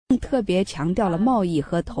特别强调了贸易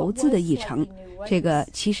和投资的议程，这个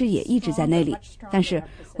其实也一直在那里。但是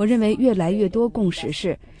我认为越来越多共识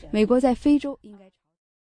是，美国在非洲应该。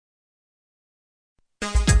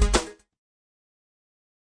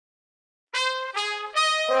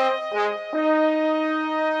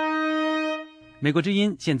美国之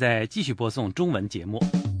音现在继续播送中文节目。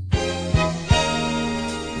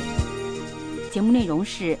节目内容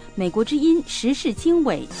是美国之音时事经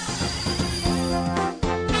纬。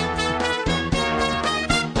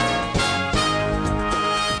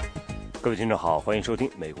各位听众好，欢迎收听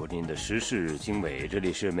美国之音的时事经纬，这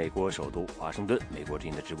里是美国首都华盛顿美国之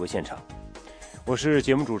音的直播现场，我是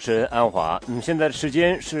节目主持人安华。现在的时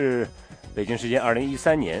间是北京时间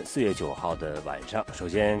2013年4月9号的晚上。首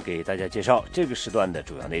先给大家介绍这个时段的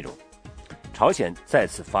主要内容。朝鲜再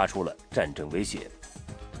次发出了战争威胁。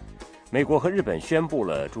美国和日本宣布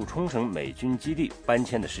了驻冲绳美军基地搬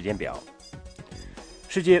迁的时间表。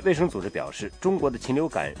世界卫生组织表示，中国的禽流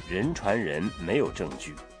感人传人没有证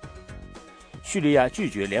据。叙利亚拒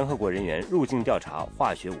绝联合国人员入境调查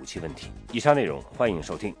化学武器问题。以上内容欢迎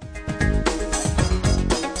收听。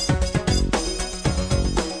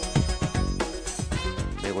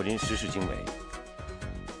美国之音时事经纬。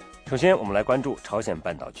首先我们来关注朝鲜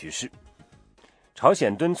半岛局势。朝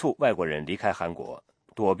鲜敦促外国人离开韩国，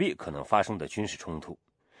躲避可能发生的军事冲突，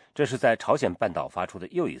这是在朝鲜半岛发出的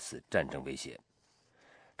又一次战争威胁。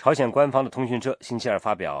朝鲜官方的通讯社星期二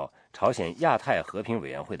发表朝鲜亚太和平委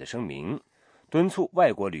员会的声明，敦促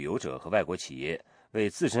外国旅游者和外国企业为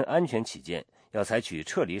自身安全起见，要采取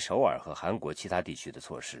撤离首尔和韩国其他地区的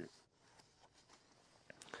措施。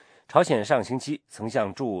朝鲜上星期曾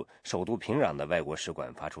向驻首都平壤的外国使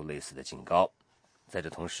馆发出类似的警告。在这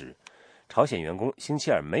同时，朝鲜员工星期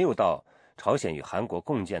二没有到朝鲜与韩国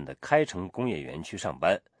共建的开城工业园区上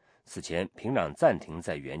班。此前，平壤暂停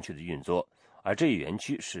在园区的运作，而这一园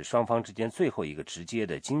区是双方之间最后一个直接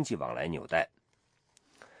的经济往来纽带。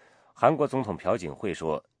韩国总统朴槿惠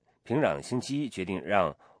说，平壤星期一决定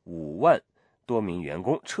让5万多名员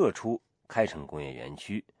工撤出开城工业园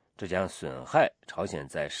区，这将损害朝鲜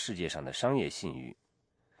在世界上的商业信誉。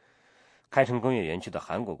开城工业园区的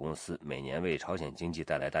韩国公司每年为朝鲜经济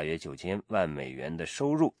带来大约9000万美元的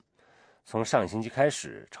收入。从上星期开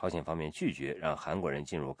始，朝鲜方面拒绝让韩国人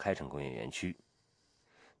进入开城工业园区。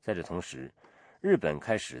在这同时，日本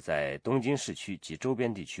开始在东京市区及周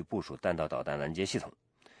边地区部署弹道导弹拦截系统，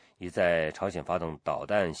以在朝鲜发动导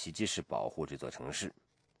弹袭击时保护这座城市。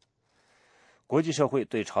国际社会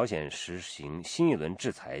对朝鲜实行新一轮制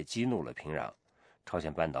裁，激怒了平壤。朝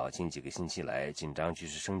鲜半岛近几个星期来紧张局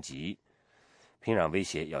势升级，平壤威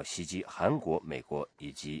胁要袭击韩国、美国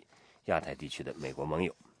以及亚太地区的美国盟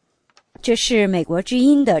友。这是美国之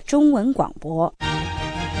音的中文广播。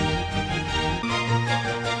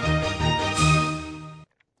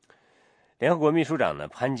联合国秘书长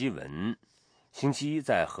潘基文星期一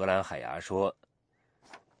在荷兰海牙说，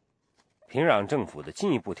平壤政府的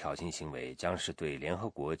进一步挑衅行为将是对联合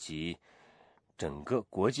国及整个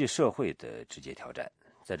国际社会的直接挑战。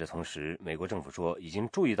在这同时，美国政府说已经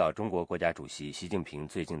注意到中国国家主席习近平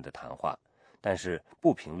最近的谈话，但是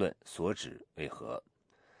不评论所指为何。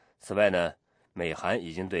此外呢，美韩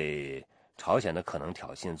已经对朝鲜的可能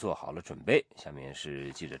挑衅做好了准备。下面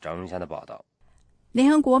是记者张荣霞的报道。联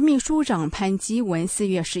合国秘书长潘基文4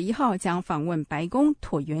月11号将访问白宫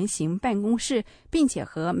椭圆形办公室，并且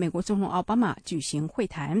和美国总统奥巴马举行会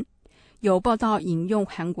谈。有报道引用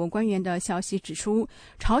韩国官员的消息指出，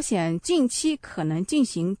朝鲜近期可能进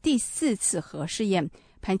行第4次核试验。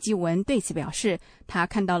潘基文对此表示，他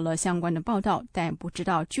看到了相关的报道，但不知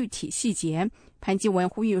道具体细节。潘基文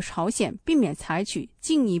呼吁朝鲜避免采取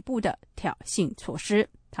进一步的挑衅措施。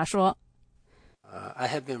他说I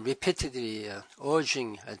have been repeatedly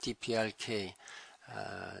urging DPRK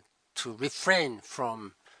to refrain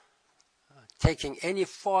from taking any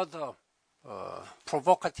further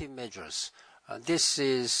provocative measures. This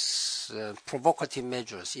is provocative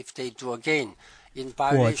measures. If they do again, in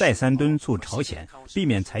violation. 我再三敦促朝鲜避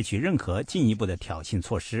免采取任何进一步的挑衅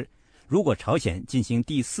措施。如果朝鲜进行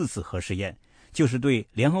第4次核试验，就是对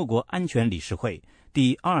联合国安全理事会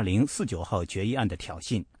第2049号决议案的挑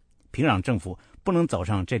衅。平壤政府不能走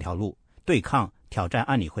上这条路，对抗挑战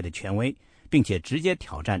安理会的权威，并且直接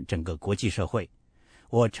挑战整个国际社会。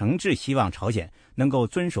我诚挚希望朝鲜能够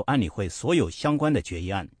遵守安理会所有相关的决议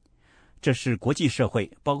案。这是国际社会，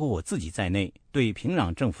包括我自己在内，对平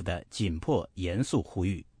壤政府的紧迫严肃呼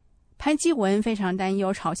吁。潘基文非常担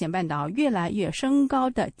忧朝鲜半岛越来越升高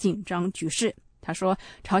的紧张局势。他说，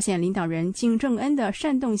朝鲜领导人金正恩的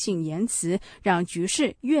煽动性言辞让局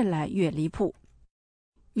势越来越离谱。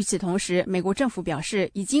与此同时，美国政府表示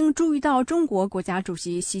已经注意到中国国家主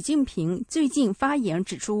席习近平最近发言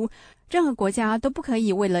指出，任何国家都不可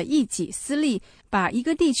以为了一己私利，把一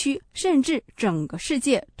个地区甚至整个世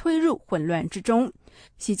界推入混乱之中。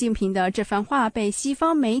习近平的这番话被西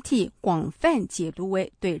方媒体广泛解读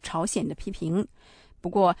为对朝鲜的批评。不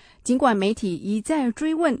过，尽管媒体一再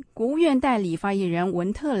追问，国务院代理发言人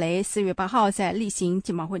文特雷4月8号在例行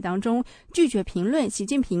记者会当中拒绝评论习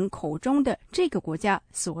近平口中的这个国家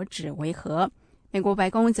所指为何。美国白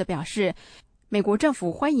宫则表示，美国政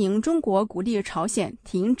府欢迎中国鼓励朝鲜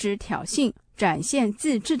停止挑衅，展现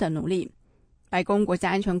自治的努力。白宫国家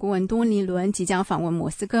安全顾问多尼伦即将访问莫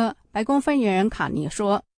斯科，白宫发言人卡尼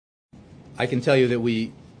说 I can tell you that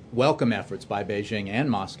we welcome efforts by Beijing and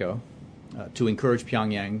Moscow to encourage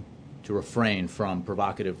Pyongyang to refrain from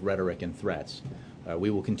provocative rhetoric and threats. We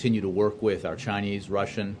will continue to work with our Chinese,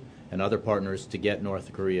 Russian, and other partners to get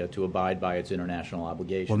North Korea to abide by its international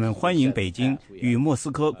obligations. 我们欢迎北京与莫斯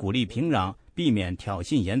科鼓励平壤避免挑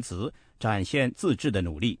衅言辞，展现自治的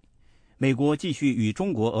努力。美国继续与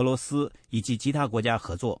中国、俄罗斯以及其他国家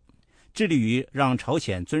合作，致力于让朝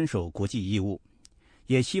鲜遵守国际义务，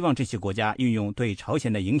也希望这些国家运用对朝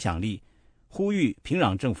鲜的影响力，呼吁平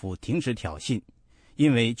壤政府停止挑衅，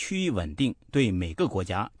因为区域稳定对每个国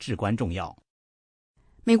家至关重要。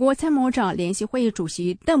美国参谋长联席会议主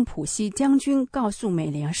席邓普西将军告诉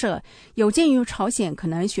美联社，有鉴于朝鲜可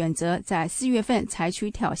能选择在4月份采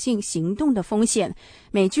取挑衅行动的风险，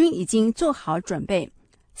美军已经做好准备。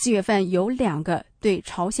4月份有2个对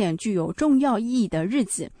朝鲜具有重要意义的日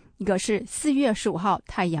子，一个是4月15号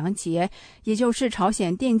太阳节，也就是朝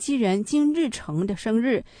鲜奠基人金日成的生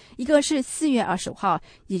日；一个是4月25号，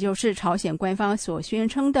也就是朝鲜官方所宣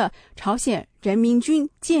称的朝鲜人民军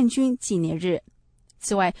建军纪念日。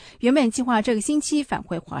此外，原本计划这个星期返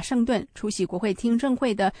回华盛顿出席国会听证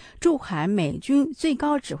会的驻韩美军最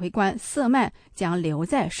高指挥官瑟曼将留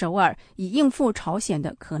在首尔，以应付朝鲜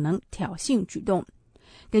的可能挑衅举动。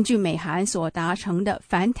根据美韩所达成的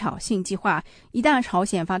反挑衅计划，一旦朝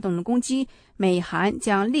鲜发动了攻击，美韩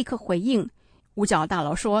将立刻回应。五角大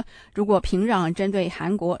楼说，如果平壤针对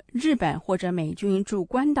韩国、日本或者美军驻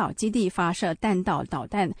关岛基地发射弹道导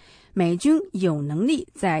弹，美军有能力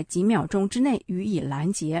在几秒钟之内予以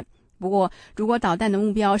拦截。不过，如果导弹的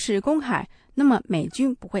目标是公海，那么美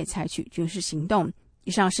军不会采取军事行动。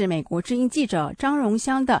以上是美国之音记者张荣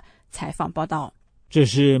香的采访报道。这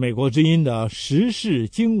是美国之音的时事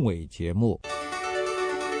经纬节目。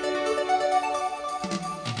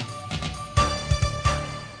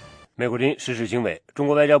美国之音时事经纬，中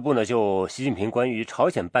国外交部呢就习近平关于朝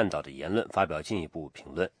鲜半岛的言论发表进一步评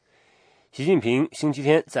论。习近平星期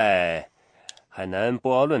天在海南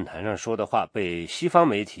博鳌论坛上说的话被西方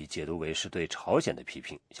媒体解读为是对朝鲜的批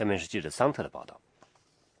评。下面是记者桑特的报道。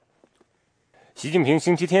习近平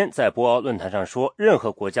星期天在博鳌论坛上说，任何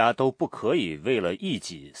国家都不可以为了一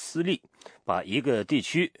己私利，把一个地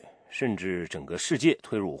区甚至整个世界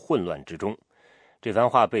推入混乱之中。这番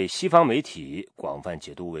话被西方媒体广泛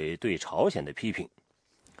解读为对朝鲜的批评。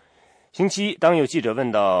星期一，当有记者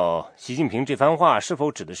问到习近平这番话是否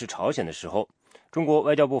指的是朝鲜的时候，中国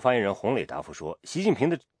外交部发言人洪磊答复说，习近平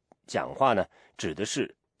的讲话呢，指的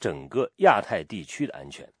是整个亚太地区的安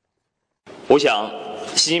全。我想，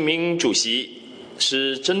习近平主席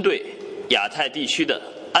是针对亚太地区的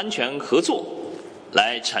安全合作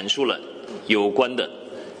来阐述了有关的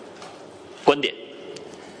观点。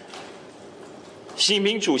习近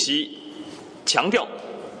平主席强调，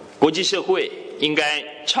国际社会应该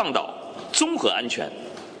倡导综合安全、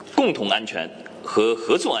共同安全和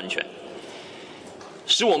合作安全，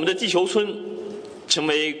使我们的地球村成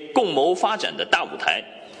为共谋发展的大舞台，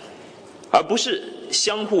而不是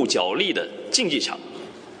相互角力的竞技场。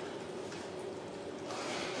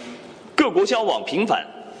各国交往频繁，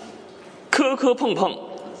磕磕碰碰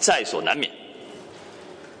在所难免。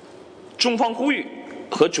中方呼吁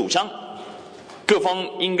和主张，各方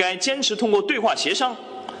应该坚持通过对话协商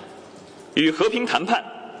与和平谈判，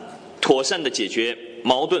妥善地解决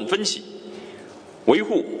矛盾分歧，维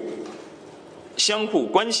护相互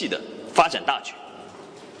关系的发展大局，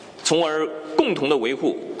从而共同地维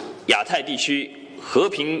护亚太地区和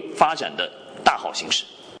平发展的大好形势。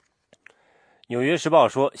纽约时报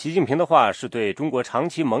说，习近平的话是对中国长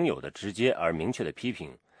期盟友的直接而明确的批评。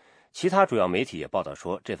其他主要媒体也报道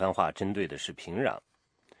说，这番话针对的是平壤。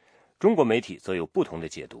中国媒体则有不同的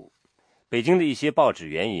解读。北京的一些报纸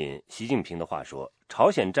援引习近平的话说，朝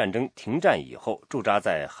鲜战争停战以后，驻扎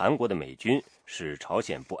在韩国的美军使朝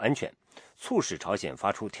鲜不安全，促使朝鲜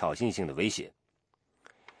发出挑衅性的威胁。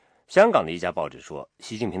香港的一家报纸说，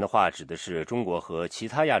习近平的话指的是中国和其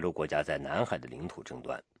他亚洲国家在南海的领土争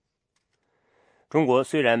端。中国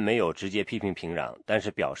虽然没有直接批评平壤，但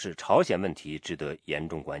是表示朝鲜问题值得严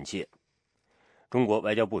重关切。中国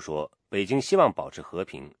外交部说，北京希望保持和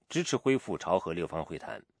平，支持恢复朝核6方会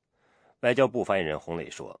谈。外交部发言人洪磊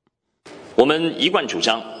说，我们一贯主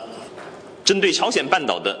张，针对朝鲜半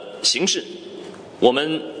岛的形势，我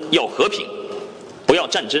们要和平，不要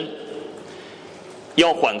战争，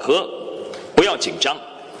要缓和，不要紧张，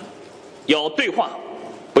要对话，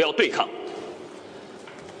不要对抗。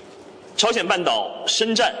朝鲜半岛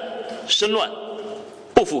生战生乱，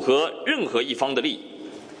不符合任何一方的利益。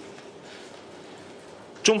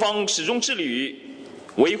中方始终致力于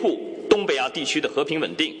维护东北亚地区的和平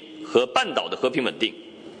稳定和半岛的和平稳定，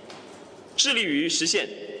致力于实现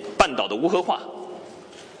半岛的无核化，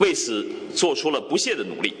为此做出了不懈的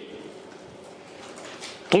努力。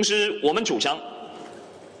同时，我们主张，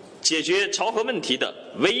解决朝核问题的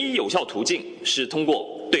唯一有效途径是通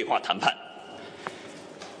过对话谈判。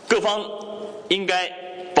各方应该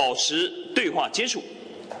保持对话接触，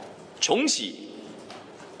重启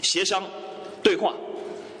协商对话，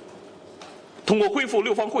通过恢复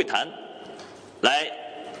6方会谈来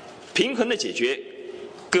平衡地解决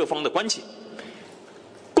各方的关切，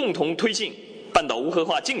共同推进半岛无核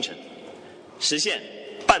化进程，实现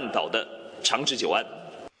半岛的长治久安。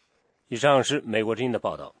以上是美国之音的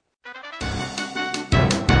报道。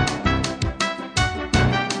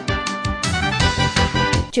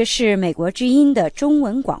这是美国之音的中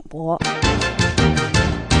文广播。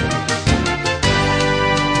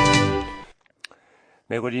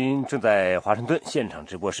美国之音正在华盛顿现场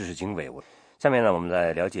直播时事经纬。下面呢，我们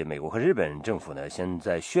来了解美国和日本政府呢，现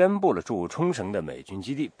在宣布了驻冲绳的美军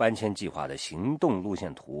基地搬迁计划的行动路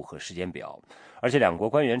线图和时间表，而且两国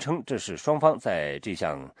官员称，这是双方在这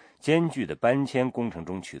项艰巨的搬迁工程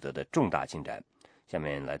中取得的重大进展。下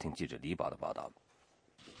面来听记者李宝的报道。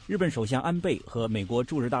日本首相安倍和美国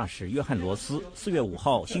驻日大使约翰罗斯4月5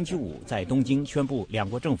号星期五在东京宣布，两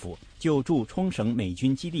国政府就驻冲绳美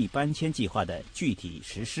军基地搬迁计划的具体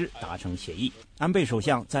实施达成协议。安倍首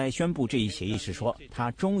相在宣布这一协议时说，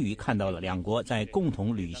他终于看到了两国在共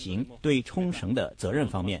同履行对冲绳的责任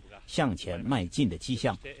方面向前迈进的迹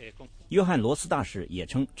象。约翰罗斯大使也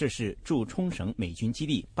称，这是驻冲绳美军基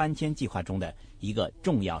地搬迁计划中的一个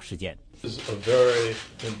重要事件。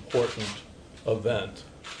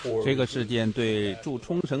这个事件对驻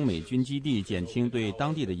冲绳美军基地减轻对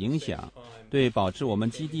当地的影响，对保持我们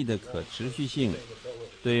基地的可持续性，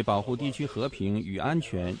对保护地区和平与安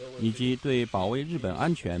全，以及对保卫日本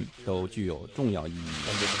安全都具有重要意义。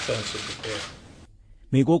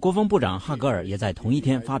美国国防部长哈格尔也在同一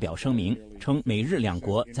天发表声明，称美日两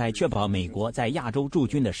国在确保美国在亚洲驻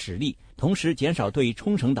军的实力，同时减少对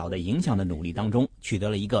冲绳岛的影响的努力当中，取得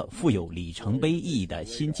了一个富有里程碑意义的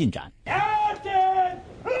新进展。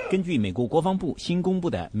根据美国国防部新公布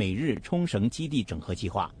的美日冲绳基地整合计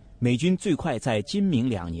划，美军最快在今明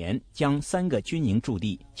2年将3个军营驻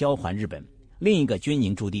地交还日本，另一个军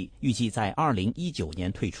营驻地预计在2019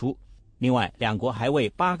年退出。另外，两国还为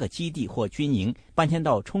8个基地或军营搬迁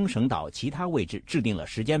到冲绳岛其他位置制定了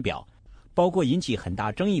时间表，包括引起很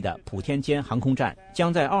大争议的普天间航空站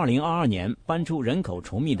将在2022年搬出人口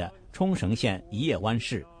稠密的冲绳县一叶湾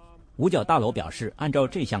市。五角大楼表示，按照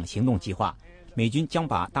这项行动计划，美军将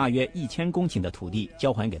把大约1000公顷的土地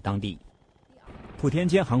交还给当地。普天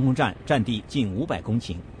间航空站占地近500公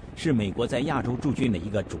顷，是美国在亚洲驻军的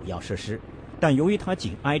一个主要设施，但由于它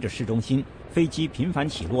紧挨着市中心，飞机频繁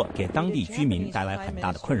起落，给当地居民带来很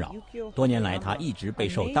大的困扰。多年来，它一直备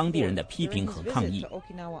受当地人的批评和抗议。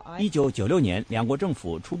1996年，两国政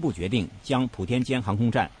府初步决定将普天间航空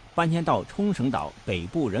站搬迁到冲绳岛北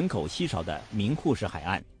部人口稀少的名护市海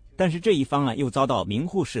岸，但是这一方案又遭到名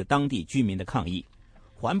护市当地居民的抗议。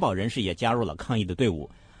环保人士也加入了抗议的队伍，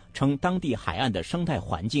称当地海岸的生态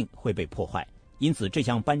环境会被破坏，因此这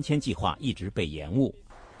项搬迁计划一直被延误。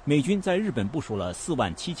美军在日本部署了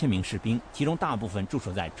47000名士兵，其中大部分驻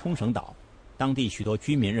守在冲绳岛。当地许多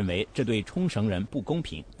居民认为这对冲绳人不公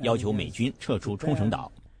平，要求美军撤出冲绳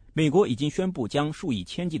岛。美国已经宣布将数以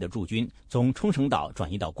千计的驻军从冲绳岛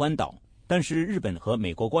转移到关岛，但是日本和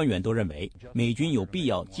美国官员都认为，美军有必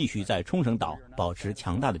要继续在冲绳岛保持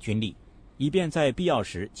强大的军力，以便在必要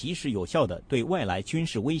时及时有效地对外来军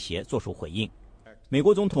事威胁作出回应。美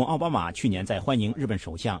国总统奥巴马去年在欢迎日本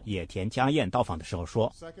首相野田佳彦到访的时候说，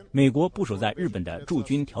美国部署在日本的驻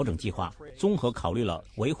军调整计划综合考虑了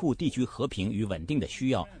维护地区和平与稳定的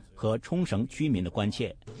需要和冲绳居民的关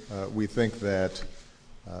切。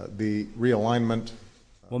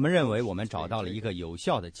我们认为我们找到了一个有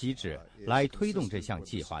效的机制来推动这项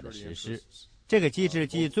计划的实施。这个机制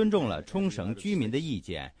既尊重了冲绳居民的意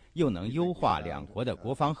见，又能优化两国的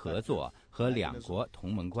国防合作和两国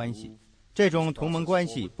同盟关系。这种同盟关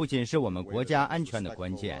系不仅是我们国家安全的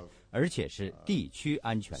关键，而且是地区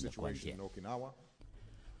安全的关键。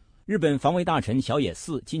日本防卫大臣小野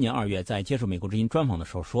寺今年2月在接受美国之音专访的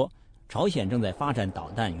时候说，朝鲜正在发展导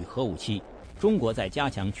弹与核武器，中国在加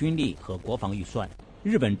强军力和国防预算，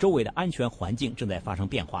日本周围的安全环境正在发生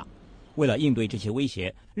变化。为了应对这些威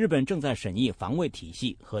胁，日本正在审议防卫体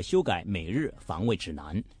系和修改美日防卫指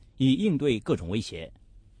南，以应对各种威胁。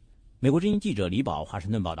美国之音记者李宝华盛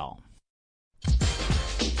顿报道。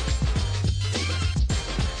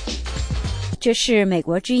这是美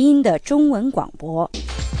国之音的中文广播。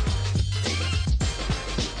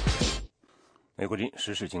美国之音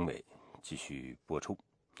时事经纬继续播出。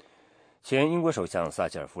前英国首相撒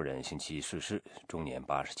切尔夫人星期一逝世，终年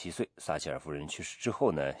87岁。撒切尔夫人去世之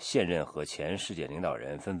后呢，现任和前世界领导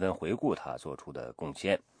人纷纷回顾她做出的贡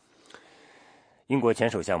献。英国前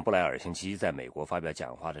首相布莱尔星期一在美国发表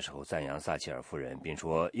讲话的时候赞扬撒切尔夫人，并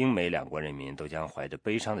说英美两国人民都将怀着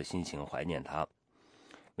悲伤的心情怀念她。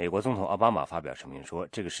美国总统奥巴马发表声明说，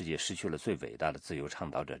这个世界失去了最伟大的自由倡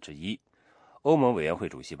导者之一。欧盟委员会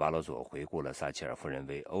主席巴罗佐回顾了撒切尔夫人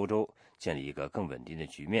为欧洲建立一个更稳定的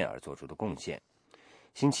局面而做出的贡献。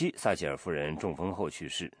星期撒切尔夫人中风后去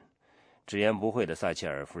世。直言不讳的撒切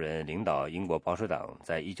尔夫人领导英国保守党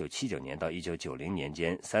在1979年到1990年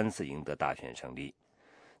间3次赢得大选胜利。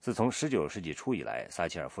自从19世纪初以来，撒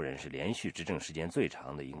切尔夫人是连续执政时间最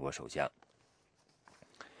长的英国首相。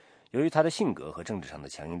由于她的性格和政治上的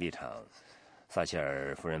强硬立场，撒切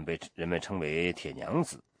尔夫人被人们称为铁娘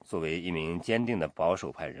子。作为一名坚定的保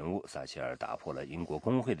守派人物，撒切尔打破了英国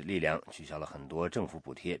工会的力量，取消了很多政府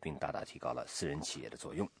补贴，并大大提高了私人企业的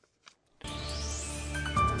作用。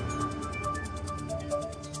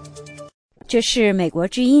这是美国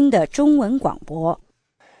之音的中文广播。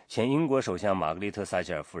前英国首相玛格丽特·撒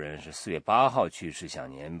切尔夫人是4月8号去世，享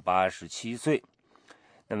年87岁。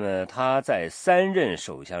那么她在3任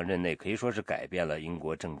首相任内可以说是改变了英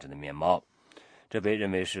国政治的面貌，这被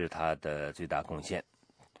认为是她的最大贡献。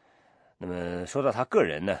那么说到她个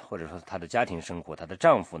人呢，或者说她的家庭生活，她的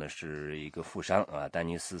丈夫呢是一个富商丹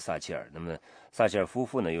尼斯·撒切尔。那么撒切尔夫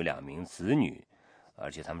妇呢有2名子女，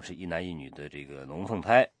而且他们是一男一女的这个龙凤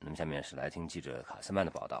胎。那么下面是来听记者卡斯曼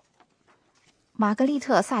的报道。玛格丽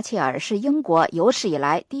特·撒切尔是英国有史以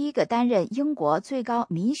来第一个担任英国最高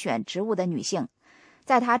民选职务的女性。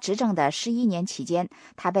在她执政的11年期间，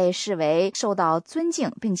她被视为受到尊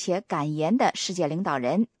敬并且敢言的世界领导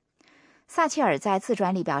人。撒切尔在自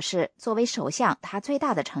传里表示，作为首相，他最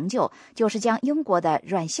大的成就就是将英国的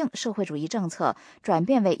软性社会主义政策转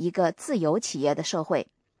变为一个自由企业的社会。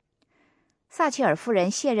撒切尔夫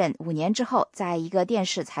人卸任5年之后，在一个电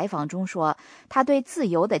视采访中说，她对自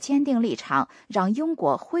由的坚定立场让英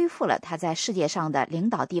国恢复了她在世界上的领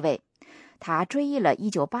导地位。她追忆了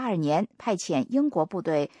1982年派遣英国部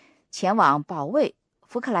队前往保卫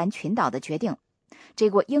福克兰群岛的决定。这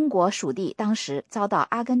个英国属地当时遭到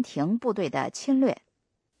阿根廷部队的侵略。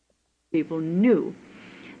 People knew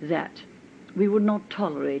that we would not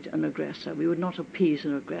tolerate an aggressor. We would not appease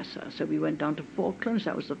an aggressor. So we went down to Falklands.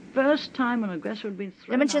 That was the first time an aggressor had been thrown.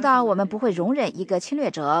 人们知道我们不会容忍一个侵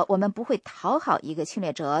略者，我们不会讨好一个侵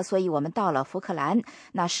略者，所以我们到了福克兰。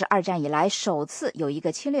那是2战以来首次有一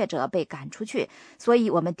个侵略者被赶出去，所以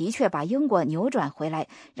我们的确把英国扭转回来，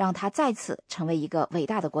让它再次成为一个伟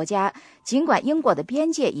大的国家。尽管英国的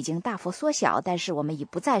边界已经大幅缩小，但是我们已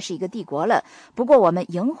不再是一个帝国了。不过我们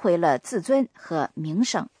赢回了自尊和名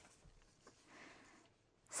声。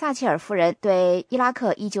撒切尔夫人对伊拉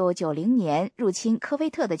克1990年入侵科威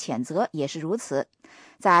特的谴责也是如此。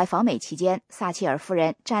在访美期间，撒切尔夫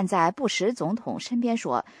人站在布什总统身边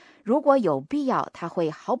说，如果有必要，他会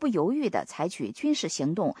毫不犹豫地采取军事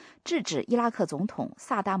行动，制止伊拉克总统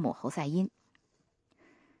萨达姆侯赛因。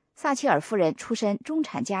撒切尔夫人出身中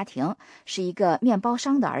产家庭，是一个面包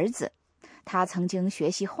商的儿子。他曾经学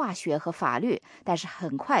习化学和法律，但是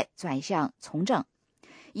很快转向从政。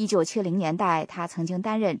1970年代，他曾经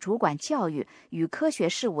担任主管教育与科学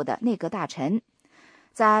事务的内阁大臣。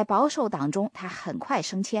在保守党中，他很快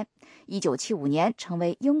升迁。1975年成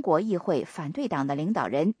为英国议会反对党的领导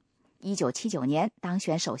人。1979年当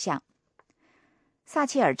选首相。撒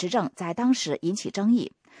切尔执政在当时引起争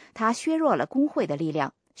议，他削弱了工会的力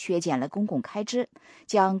量，削减了公共开支，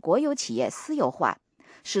将国有企业私有化，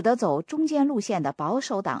使得走中间路线的保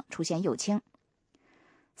守党出现右倾。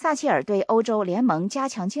撒切尔对欧洲联盟加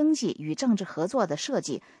强经济与政治合作的设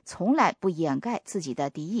计从来不掩盖自己的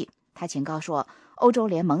敌意。他警告说，欧洲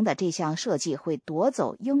联盟的这项设计会夺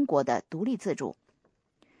走英国的独立自主。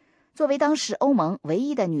作为当时欧盟唯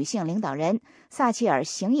一的女性领导人，撒切尔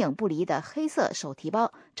形影不离的黑色手提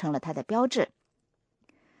包成了她的标志。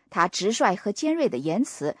他直率和尖锐的言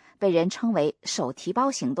辞被人称为手提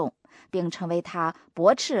包行动，并成为他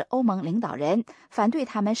驳斥欧盟领导人，反对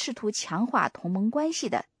他们试图强化同盟关系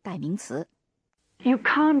的代名词。You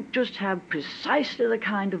can't just have precisely the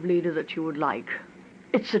kind of leader that you would like.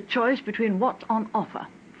 It's a choice between what's on offer.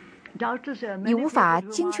 你无法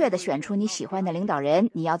精确地选出你喜欢的领导人，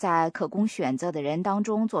你要在可供选择的人当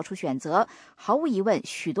中做出选择。毫无疑问，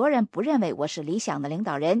许多人不认为我是理想的领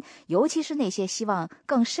导人，尤其是那些希望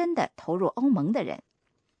更深地投入欧盟的人。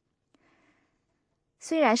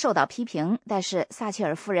虽然受到批评，但是撒切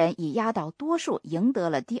尔夫人以压倒多数赢得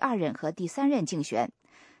了第2任和第3任竞选。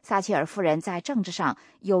撒切尔夫人在政治上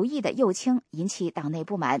有意的右倾，引起党内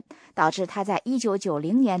不满，导致她在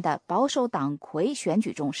1990年的保守党魁选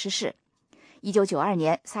举中失势。1992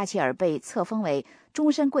年，撒切尔被册封为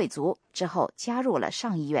终身贵族，之后加入了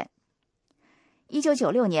上议院。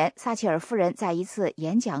1996年，撒切尔夫人在一次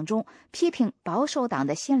演讲中批评保守党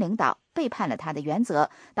的新领导背叛了他的原则，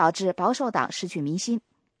导致保守党失去民心。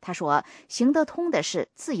他说，行得通的是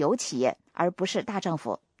自由企业，而不是大政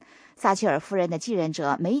府。撒切尔夫人的继任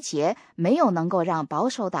者梅杰没有能够让保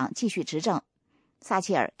守党继续执政。撒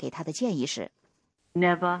切尔给他的建议是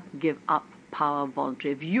Never give up power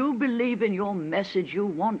voluntarily. If you believe in your message, you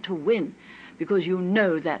want to win, because you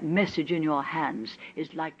know that message in your hands is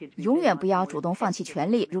likely to be 永远不要主动放弃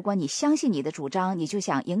权力。如果你相信你的主张，你就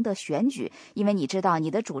想赢得选举，因为你知道你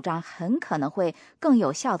的主张很可能会更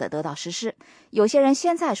有效地得到实施。有些人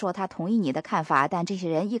现在说他同意你的看法，但这些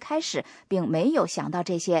人一开始并没有想到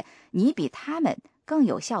这些，你比他们更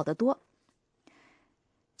有效得多。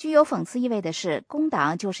具有讽刺意味的是，工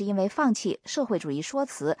党就是因为放弃社会主义说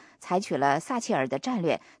辞，采取了撒切尔的战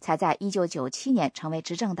略，才在1997年成为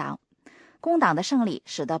执政党。工党的胜利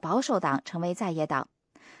使得保守党成为在野党。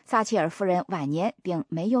撒切尔夫人晚年并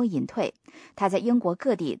没有隐退，她在英国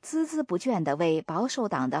各地孜孜不倦地为保守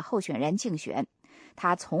党的候选人竞选。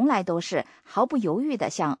她从来都是毫不犹豫地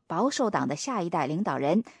向保守党的下一代领导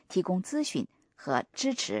人提供咨询和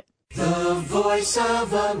支持。The Voice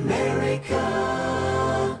of America。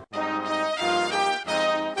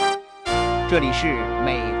这里是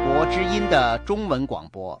美国之音的中文广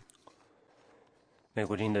播。美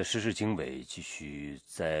国之音的时事经纬继续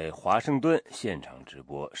在华盛顿现场直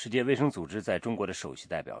播。世界卫生组织在中国的首席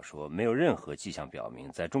代表说，没有任何迹象表明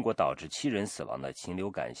在中国导致7人死亡的禽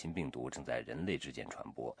流感新病毒正在人类之间传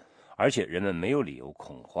播，而且人们没有理由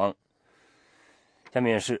恐慌。下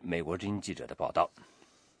面是美国之音记者的报道。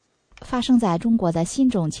发生在中国的新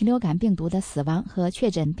种禽流感病毒的死亡和确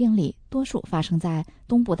诊病例多数发生在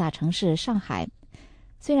东部大城市上海。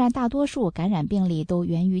虽然大多数感染病例都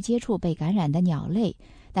源于接触被感染的鸟类，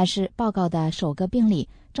但是报告的首个病例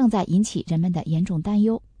正在引起人们的严重担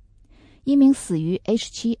忧。一名死于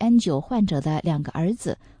H7N9 患者的2个儿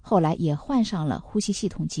子后来也患上了呼吸系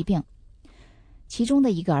统疾病，其中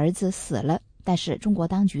的一个儿子死了，但是中国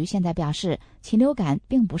当局现在表示禽流感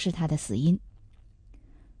并不是他的死因。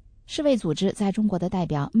世卫组织在中国的代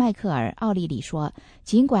表迈克尔·奥利里说，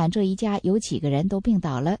尽管这一家有几个人都病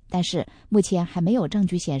倒了，但是目前还没有证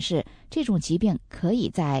据显示这种疾病可以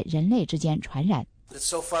在人类之间传染。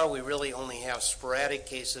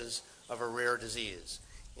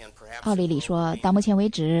奥利里说，到目前为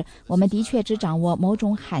止，我们的确只掌握某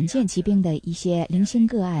种罕见疾病的一些零星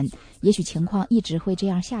个案，也许情况一直会这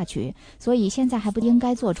样下去，所以现在还不应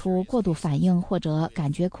该做出过度反应或者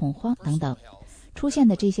感觉恐慌等等。出现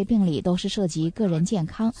的这些病例都是涉及个人健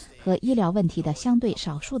康和医疗问题的相对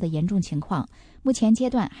少数的严重情况，目前阶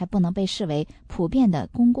段还不能被视为普遍的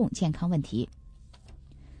公共健康问题。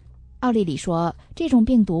奥利里说，这种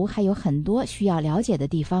病毒还有很多需要了解的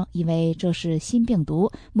地方，因为这是新病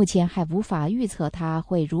毒，目前还无法预测它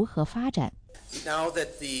会如何发展。Now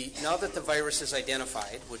that the virus is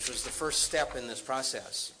identified, which was the first step in this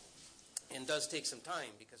process, and does take some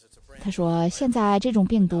time because it's a brand. 他说，现在这种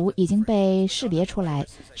病毒已经被识别出来，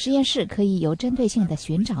实验室可以有针对性地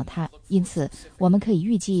寻找它，因此我们可以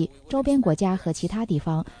预计周边国家和其他地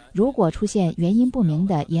方如果出现原因不明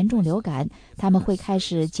的严重流感，他们会开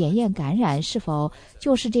始检验感染是否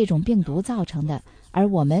就是这种病毒造成的，而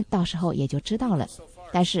我们到时候也就知道了。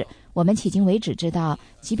但是我们迄今为止知道，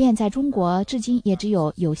即便在中国至今也只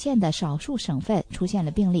有有限的少数省份出现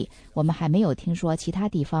了病例，我们还没有听说其他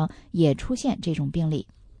地方也出现这种病例。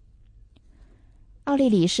奥利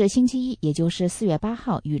里是星期一，也就是4月8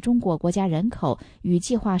号，与中国国家人口与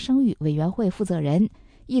计划生育委员会负责人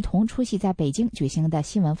一同出席在北京举行的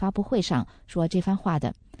新闻发布会上说这番话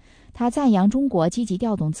的。他赞扬中国积极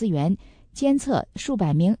调动资源，监测数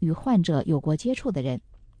百名与患者有过接触的人。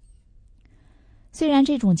虽然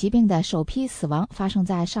这种疾病的首批死亡发生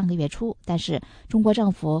在上个月初，但是中国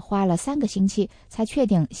政府花了3个星期才确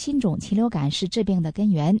定新种禽流感是致病的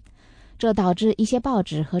根源，这导致一些报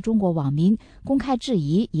纸和中国网民公开质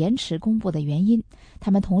疑延迟公布的原因。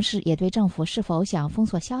他们同时也对政府是否想封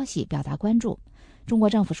锁消息表达关注。中国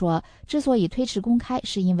政府说，之所以推迟公开，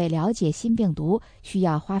是因为了解新病毒需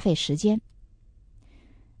要花费时间。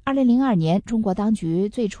2002年，中国当局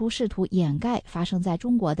最初试图掩盖发生在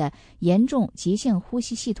中国的严重急性呼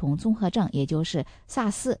吸系统综合症，也就是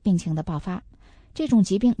SARS病情的爆发。这种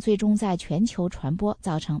疾病最终在全球传播，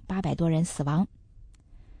造成800多人死亡。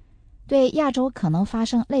对亚洲可能发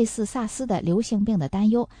生类似SARS的流行病的担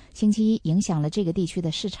忧，星期一影响了这个地区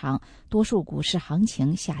的市场，多数股市行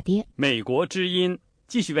情下跌。美国之音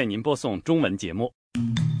继续为您播送中文节目。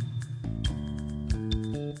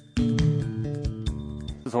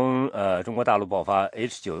自从中国大陆爆发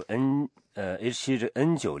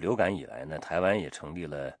H7N9 流感以来呢，台湾也成立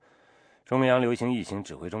了中央流行疫情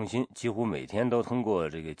指挥中心，几乎每天都通过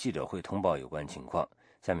这个记者会通报有关情况。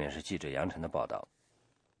下面是记者杨晨的报道。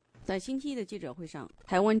在星期一的记者会上，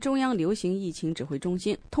台湾中央流行疫情指挥中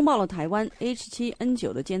心通报了台湾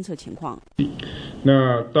H7N9 的监测情况。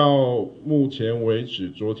那到目前为止，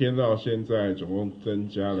昨天到现在总共增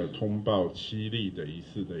加了通报7例的疑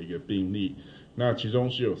似的一个病例。那其中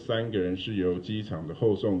是有3个人是由机场的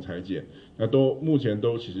后送采检，那目前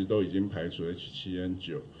其实都已经排除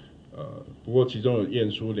H7N9，不过其中有验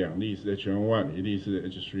出2例是 H1N1， 1例是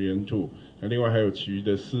H3N2， 那另外还有其余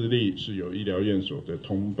的4例是有医疗院所的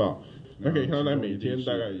通报。那可以看到，每天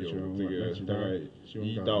大概有这个大概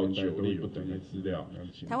1到9例不等的资料。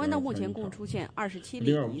台湾到目前共出现27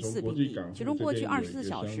例疑似病例，其中过去24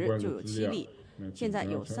小时就有7例，现在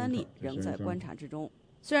有3例仍在观察之中。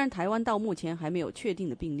虽然台湾到目前还没有确定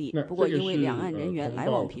的病例，不过因为两岸人员来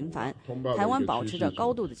往频繁，台湾保持着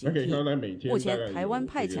高度的警惕。目前台湾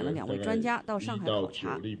派遣了2位专家到上海考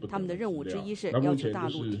察，他们的任务之一是要求大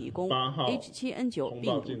陆提供 H7N9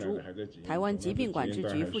 病毒株。台湾疾病管制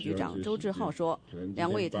局副局长周志浩说，2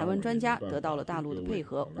位台湾专家得到了大陆的配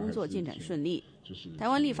合，工作进展顺利。台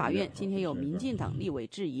湾立法院今天有民进党立委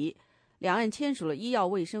质疑，两岸签署了医药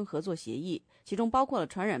卫生合作协议，其中包括了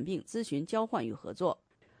传染病咨询交换与合作。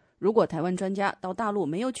如果台湾专家到大陆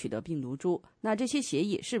没有取得病毒株，那这些协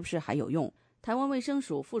议是不是还有用？台湾卫生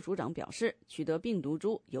署副署长表示，取得病毒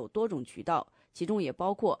株有多种渠道，其中也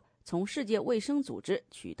包括从世界卫生组织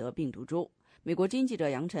取得病毒株。美国之音记者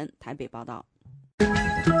杨晨台北报道。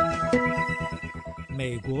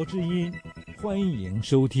美国之音，欢迎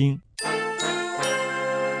收听。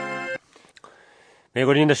美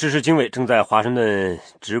国之音的时事经纬正在华盛顿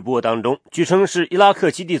直播当中。据称是伊拉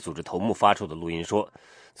克基地组织头目发出的录音说，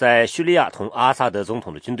在叙利亚同阿萨德总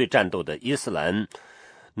统的军队战斗的伊斯兰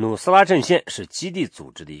努斯拉阵线是基地组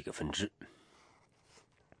织的一个分支。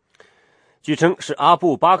据称是阿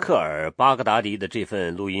布巴克尔巴格达迪的这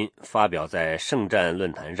份录音发表在圣战论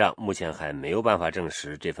坛上，目前还没有办法证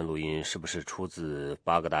实这份录音是不是出自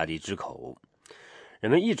巴格达迪之口。人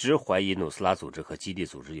们一直怀疑努斯拉组织和基地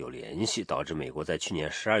组织有联系，导致美国在去年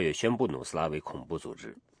12月宣布努斯拉为恐怖组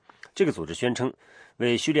织。这个组织宣称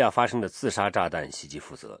为叙利亚发生的自杀炸弹袭击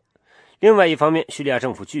负责。另外一方面，叙利亚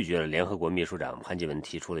政府拒绝了联合国秘书长潘基文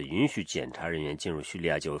提出了允许检查人员进入叙利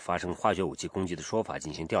亚就发生化学武器攻击的说法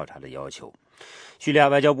进行调查的要求。叙利亚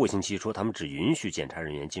外交部星期一说，他们只允许检查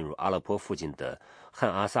人员进入阿勒颇附近的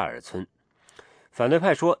汉阿萨尔村。反对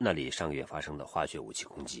派说，那里上个月发生了化学武器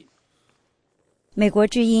攻击。美国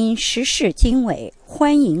之音时事经纬，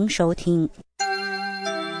欢迎收听。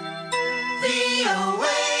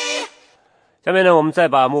下面呢，我们再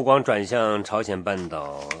把目光转向朝鲜半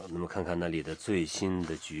岛，那么看看那里的最新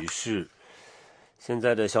的局势。现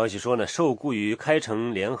在的消息说呢，受雇于开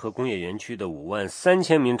城联合工业园区的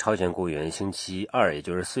53000名朝鲜公务员星期二，也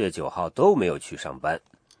就是4月9号都没有去上班。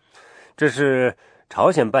这是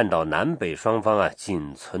朝鲜半岛南北双方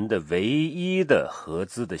仅存的唯一的合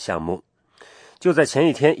资的项目。就在前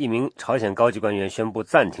一天，一名朝鲜高级官员宣布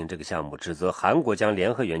暂停这个项目，指责韩国将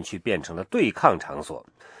联合园区变成了对抗场所。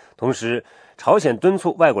同时，朝鲜敦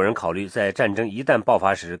促外国人考虑在战争一旦爆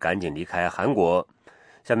发时赶紧离开韩国。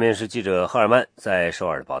下面是记者赫尔曼在首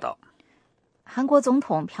尔的报道。韩国总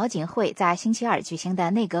统朴槿惠在星期二举行的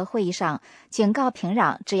内阁会议上警告平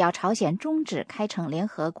壤，只要朝鲜终止开城联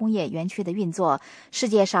合工业园区的运作，世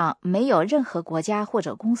界上没有任何国家或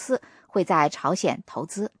者公司会在朝鲜投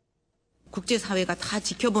资。국제사회가 다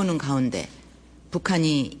지켜보는 가운데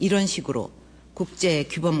북한이 이런 식으로 국제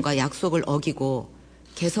규범과 약속을 어기고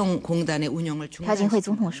개성공단의 운영을 중단시키는。朴槿惠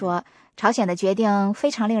总统说，朝鲜的决定非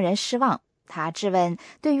常令人失望。他质问，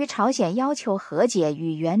对于朝鲜要求和解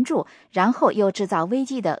与援助，然后又制造危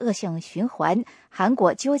机的恶性循环，韩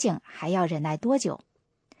国究竟还要忍耐多久？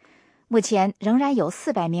目前仍然有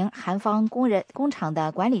400名韩方工厂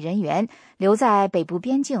的管理人员留在北部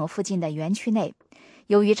边境附近的园区内。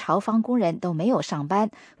由于朝方工人都没有上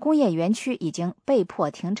班，工业园区已经被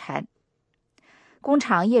迫停产。工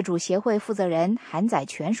厂业主协会负责人韩载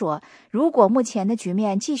全说，如果目前的局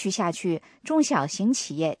面继续下去，中小型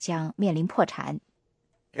企业将面临破产。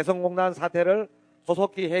개성공단 사태를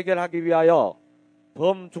조속히 해결하기 위하여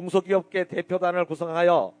범중소기업계 대표단을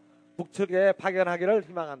구성하여 북측에 파견하기를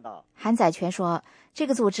희망한다. 韩载全说，这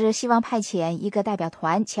个组织希望派遣一个代表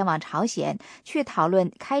团前往朝鲜，去讨论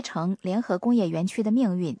开城联合工业园区的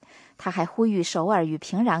命运。他还呼吁首尔与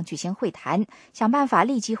平壤举行会谈，想办法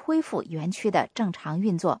立即恢复园区的正常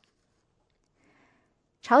运作。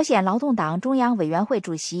朝鲜劳动党中央委员会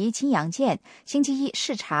主席金养健星期一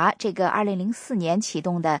视察这个2004年启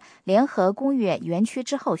动的联合工业园区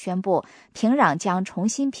之后，宣布平壤将重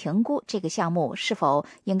新评估这个项目是否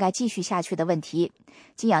应该继续下去的问题。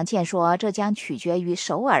金养健说，这将取决于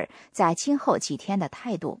首尔在今后几天的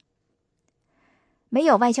态度。没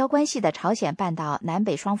有外交关系的朝鲜半岛南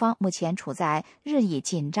北双方目前处在日益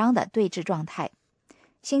紧张的对峙状态。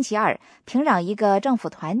星期二，平壤一个政府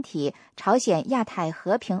团体朝鲜亚太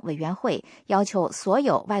和平委员会要求所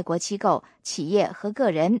有外国机构、企业和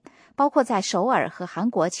个人，包括在首尔和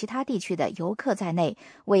韩国其他地区的游客在内，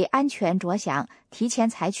为安全着想，提前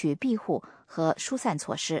采取庇护和疏散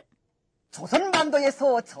措施。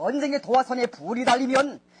조선반도에서 전쟁의 도화선에 불이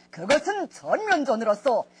달리면 그것은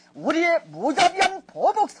전면전으로서 우리의 무자비한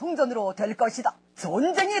보복 성전으로 될 것이다.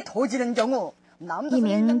 전쟁이 터지는 경우一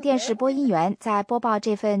名电视播音员在播报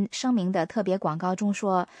这份声明的特别广告中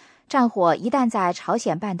说，战火一旦在朝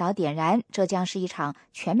鲜半岛点燃，这将是一场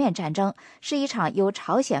全面战争，是一场由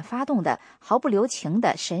朝鲜发动的毫不留情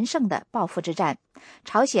的神圣的报复之战。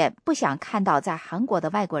朝鲜不想看到在韩国的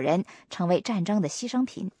外国人成为战争的牺牲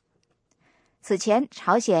品。此前，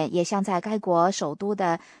朝鲜也向在该国首都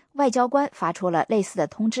的外交官发出了类似的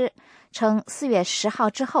通知，称4月10号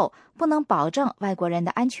之后不能保证外国人的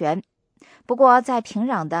安全。不过，在平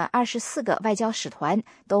壤的24个外交使团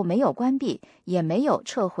都没有关闭，也没有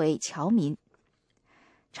撤回侨民。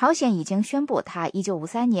朝鲜已经宣布，他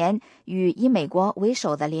1953年与以美国为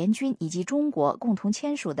首的联军以及中国共同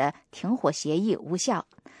签署的停火协议无效。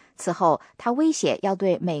此后，他威胁要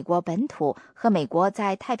对美国本土和美国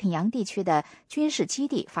在太平洋地区的军事基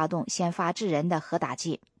地发动先发制人的核打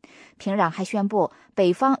击。平壤还宣布，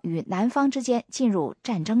北方与南方之间进入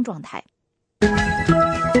战争状态。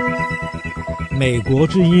美国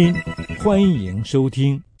之音，欢迎收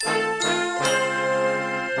听。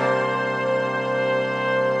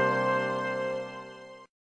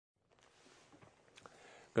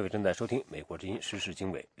各位正在收听美国之音时事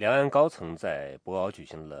经纬。两岸高层在博鳌举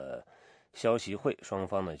行了消息会，双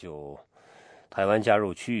方呢就台湾加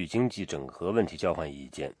入区域经济整合问题交换意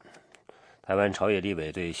见。台湾朝野立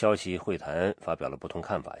委对消息会谈发表了不同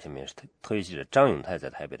看法。下面是特约记者张永泰在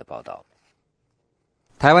台北的报道。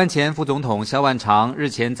台湾前副总统萧万长日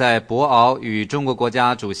前在博鳌与中国国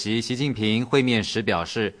家主席习近平会面时表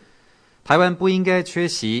示，台湾不应该缺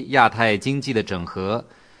席亚太经济的整合，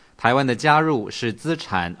台湾的加入是资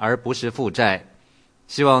产而不是负债，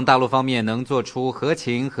希望大陆方面能做出合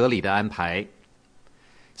情合理的安排。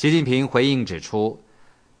习近平回应指出，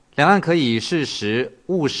两岸可以适时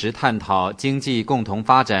务实探讨经济共同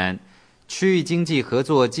发展、区域经济合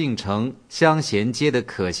作进程相衔接的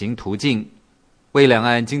可行途径，为两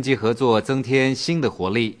岸经济合作增添新的活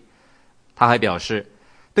力。他还表示，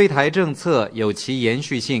对台政策有其延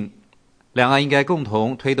续性，两岸应该共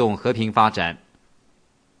同推动和平发展。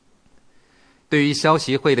对于消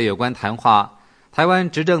息会的有关谈话，台湾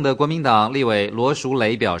执政的国民党立委罗淑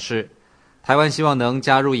蕾表示，台湾希望能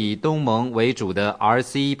加入以东盟为主的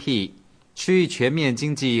RCEP 区域全面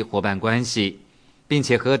经济伙伴关系，并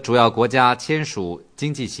且和主要国家签署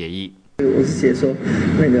经济协议。我是觉得说，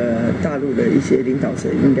那个大陆的一些领导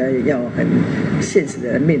者应该要很现实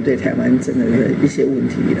的面对台湾真的一些问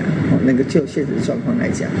题啦。那个就现实状况来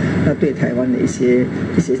讲，那对台湾的一些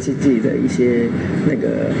经济的一些那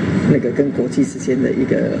个跟国际之间的一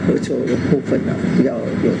个合作的部分呢，不要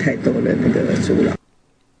有太多的那个阻挠。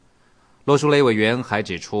罗淑蕾委员还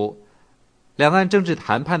指出，两岸政治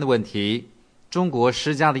谈判的问题，中国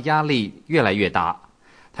施加的压力越来越大，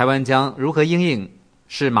台湾将如何因应，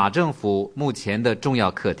是马政府目前的重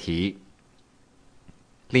要课题。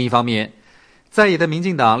另一方面，在野的民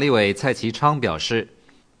进党立委蔡其昌表示，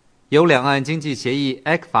由两岸经济协议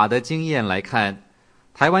ECFA 的经验来看，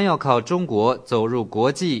台湾要靠中国走入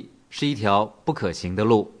国际是一条不可行的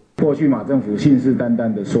路。过去马政府信誓旦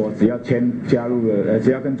旦的说，只要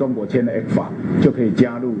跟中国签了 ECFA 就可以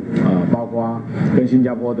加入包括跟新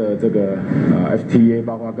加坡的这个FTA，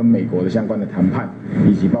 包括跟美国的相关的谈判，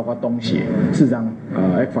以及包括东协。事实上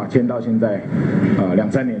ECFA 签到现在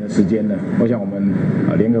2-3年的时间了，我想我们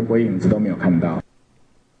连个鬼影子都没有看到。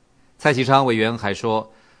蔡其昌委员还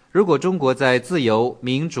说，如果中国在自由、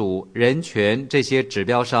民主、人权这些指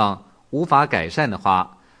标上无法改善的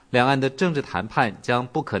话，两岸的政治谈判将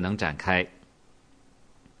不可能展开。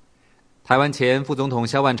台湾前副总统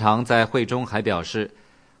萧万长在会中还表示，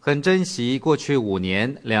很珍惜过去5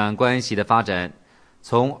年两岸关系的发展。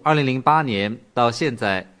从2008年到现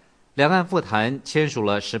在，两岸复谈签署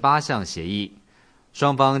了18项协议，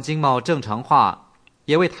双方经贸正常化，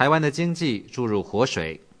也为台湾的经济注入活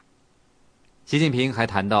水。习近平还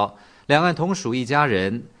谈到，两岸同属一家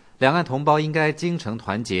人，两岸同胞应该精诚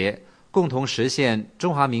团结，共同实现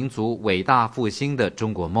中华民族伟大复兴的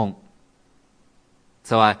中国梦。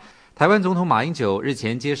此外，台湾总统马英九日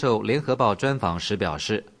前接受联合报专访时表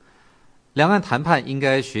示，两岸谈判应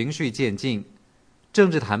该循序渐进，政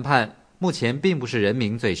治谈判目前并不是人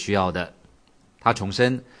民最需要的。他重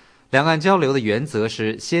申，两岸交流的原则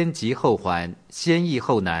是先急后缓、先易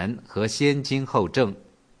后难和先精后正。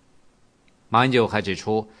马英九还指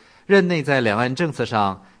出，任内在两岸政策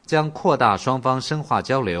上将扩大双方深化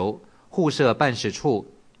交流，互设办事处，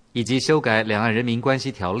以及修改《两岸人民关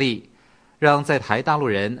系条例》，让在台大陆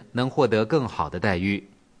人能获得更好的待遇。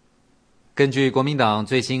根据国民党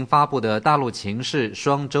最新发布的大陆情势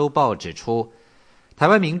双周报指出，台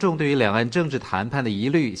湾民众对于两岸政治谈判的疑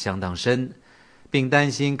虑相当深，并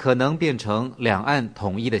担心可能变成两岸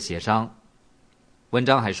统一的协商。文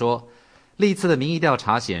章还说，历次的民意调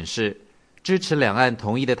查显示，支持两岸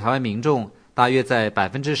统一的台湾民众大约在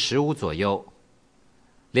 15% 左右。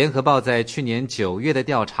联合报在去年9月的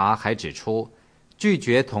调查还指出，拒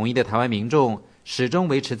绝统一的台湾民众始终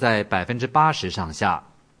维持在 80% 上下。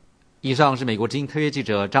以上是美国之音特约记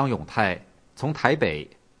者张永泰从台北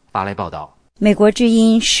发来报道。美国之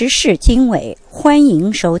音时事经纬，欢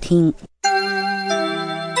迎收听。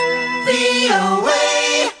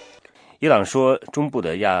伊朗说，中部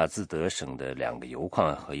的亚兹德省的2个油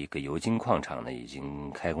矿和1个油精矿场呢已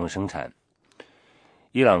经开工生产。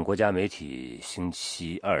伊朗国家媒体星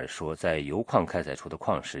期二说，在油矿开采出的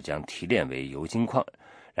矿石将提炼为油精矿，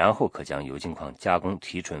然后可将油精矿加工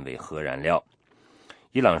提纯为核燃料。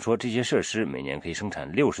伊朗说，这些设施每年可以生产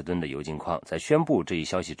60吨的油精矿。在宣布这一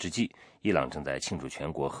消息之际，伊朗正在庆祝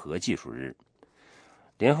全国核技术日。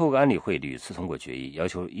联合国安理会屡次通过决议，要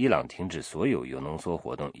求伊朗停止所有铀浓缩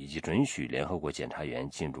活动，以及准许联合国检察员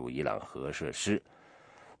进入伊朗核设施。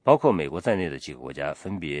包括美国在内的几个国家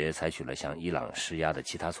分别采取了向伊朗施压的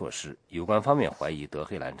其他措施。有关方面怀疑德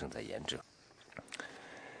黑兰正在研制。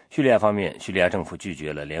叙利亚方面，叙利亚政府拒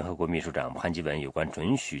绝了联合国秘书长潘基文有关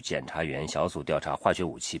准许检察员小组调查化学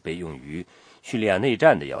武器被用于叙利亚内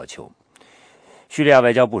战的要求。叙利亚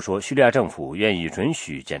外交部说，叙利亚政府愿意准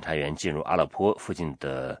许检察员进入阿勒颇附近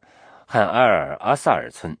的汉埃尔阿萨尔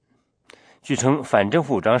村。据称，反政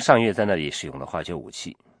府武装上月在那里使用了化学武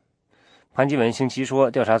器。潘基文星期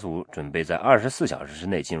说，调查组准备在24小时之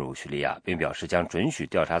内进入叙利亚，并表示将准许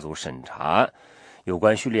调查组审查有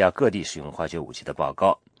关叙利亚各地使用化学武器的报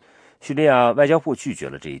告。叙利亚外交部拒绝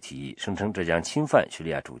了这一提议，声称这将侵犯叙利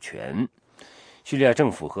亚主权。叙利亚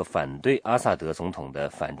政府和反对阿萨德总统的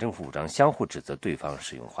反政府武装相互指责对方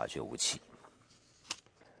使用化学武器。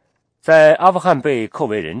在阿富汗被扣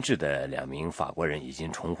为人质的2名法国人已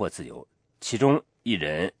经重获自由，其中1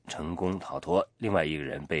人成功逃脱，另外1个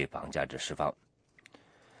人被绑架至释放。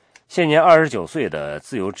现年29岁的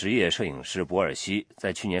自由职业摄影师博尔西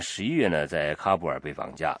在去年11月呢，在喀布尔被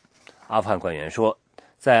绑架。阿富汗官员说，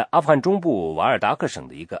在阿富汗中部瓦尔达克省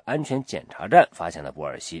的一个安全检查站发现了博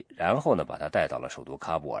尔西，然后呢把他带到了首都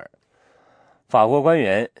喀布尔。法国官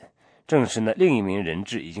员证实呢，另1名人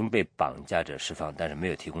质已经被绑架者释放，但是没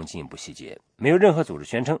有提供进一步细节。没有任何组织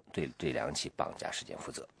宣称对这2起绑架事件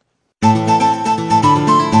负责。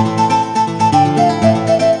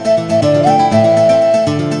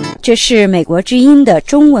这是美国之音的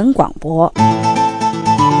中文广播。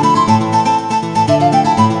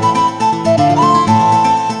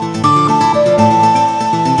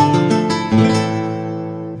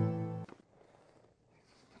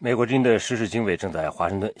美国之音的时事经纬正在华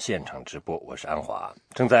盛顿现场直播，我是安华。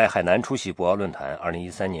正在海南出席博鳌论坛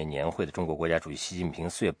2013年年会的中国国家主席习近平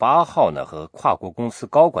4月8号呢和跨国公司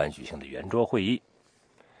高管举行的圆桌会议。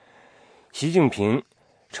习近平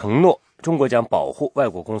承诺中国将保护外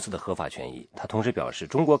国公司的合法权益，他同时表示，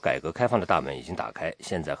中国改革开放的大门已经打开，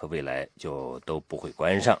现在和未来就都不会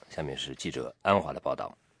关上。下面是记者安华的报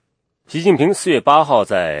道。习近平4月8号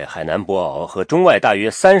在海南博鳌和中外大约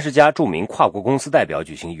30家著名跨国公司代表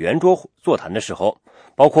举行圆桌座谈的时候，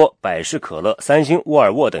包括百事可乐、三星、沃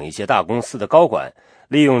尔沃等一些大公司的高管，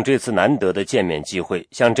利用这次难得的见面机会，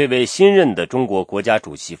向这位新任的中国国家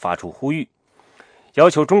主席发出呼吁，要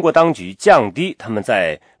求中国当局降低他们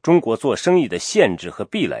在中国做生意的限制和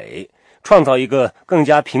壁垒，创造一个更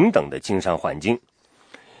加平等的经商环境。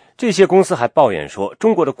这些公司还抱怨说，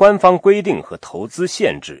中国的官方规定和投资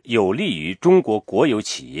限制有利于中国国有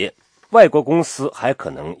企业，外国公司还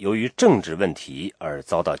可能由于政治问题而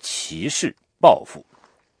遭到歧视报复。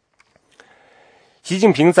习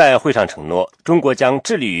近平在会上承诺，中国将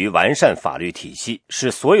致力于完善法律体系，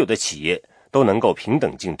使所有的企业都能够平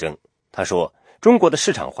等竞争。他说，中国的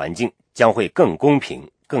市场环境将会更公平、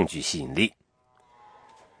更具吸引力。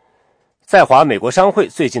在华美国商会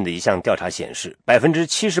最近的一项调查显示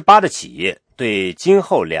，78%的企业对今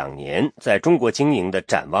后2年在中国经营的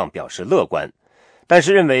展望表示乐观，但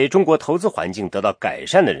是认为中国投资环境得到改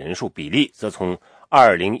善的人数比例则从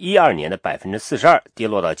2012年的 42% 跌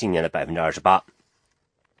落到今年的 28%。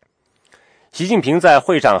习近平在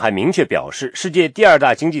会上还明确表示，世界第2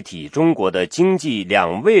大经济体中国的经济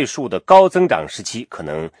2位数的高增长时期可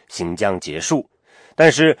能行将结束，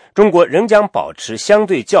但是中国仍将保持相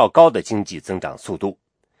对较高的经济增长速度。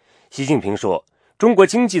习近平说，中国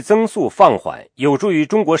经济增速放缓有助于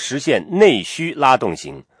中国实现内需拉动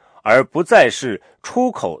型，而不再是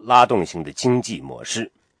出口拉动型的经济模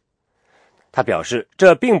式。他表示，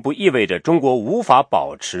这并不意味着中国无法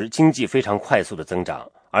保持经济非常快速的增长，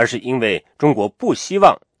而是因为中国不希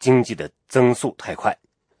望经济的增速太快。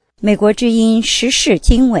美国之音时事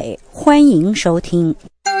经纬，欢迎收听。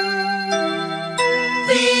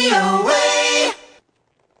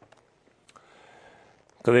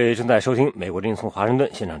各位正在收听美国之音从华盛顿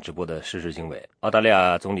现场直播的时事经纬。澳大利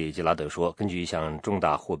亚总理吉拉德说，根据一项重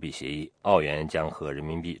大货币协议，澳元将和人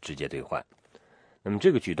民币直接兑换。那么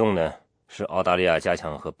这个举动呢，是澳大利亚加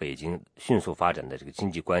强和北京迅速发展的这个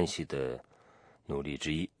经济关系的努力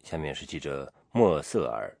之一。下面是记者莫瑟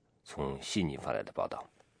尔从悉尼发来的报道。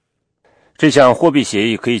这项货币协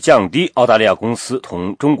议可以降低澳大利亚公司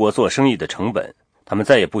同中国做生意的成本，他们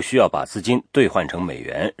再也不需要把资金兑换成美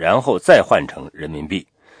元，然后再换成人民币。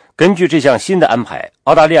根据这项新的安排，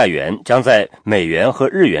澳大利亚元将在美元和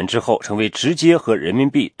日元之后成为直接和人民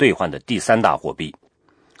币兑换的第3大货币。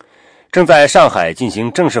正在上海进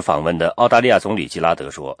行正式访问的澳大利亚总理吉拉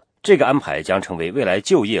德说，这个安排将成为未来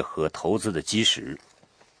就业和投资的基石。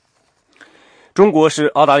中国是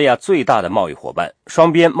澳大利亚最大的贸易伙伴，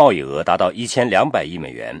双边贸易额达到1200亿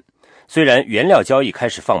美元。虽然原料交易开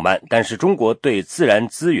始放慢，但是中国对自然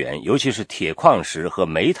资源，尤其是铁矿石和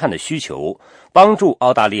煤炭的需求，帮助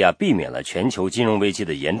澳大利亚避免了全球金融危机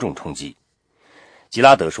的严重冲击。吉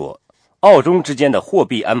拉德说，澳中之间的货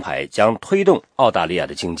币安排将推动澳大利亚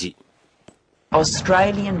的经济。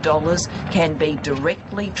Australian dollars can be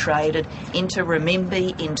directly traded into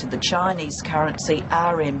renminbi, into the Chinese currency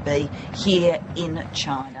RMB here in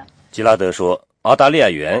China. 吉拉德说，澳大利亚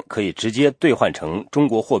元可以直接兑换成中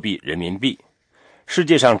国货币人民币。世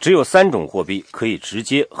界上只有3种货币可以直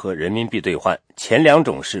接和人民币兑换，前2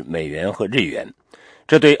种是美元和日元。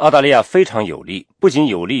这对澳大利亚非常有利，不仅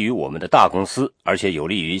有利于我们的大公司，而且有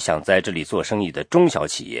利于想在这里做生意的中小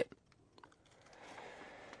企业。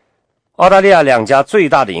澳大利亚2家最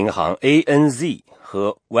大的银行 ANZ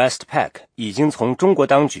和 Westpac 已经从中国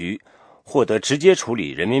当局获得直接处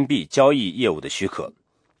理人民币交易业务的许可。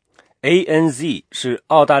ANZ 是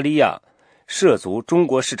澳大利亚涉足中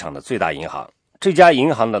国市场的最大银行。这家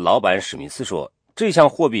银行的老板史密斯说，这项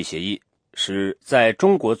货币协议使在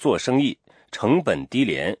中国做生意成本低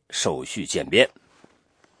廉，手续简便。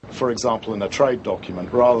For example, in a trade document,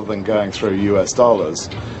 rather than going through US dollars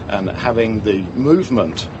and having the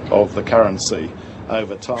movement of the currency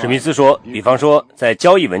over time. 史密斯说，比方说在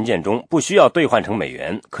交易文件中不需要兑换成美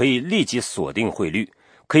元，可以立即锁定汇率，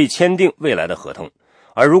可以签订未来的合同，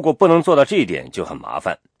而如果不能做到这一点就很麻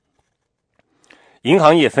烦。银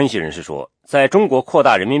行业分析人士说，在中国扩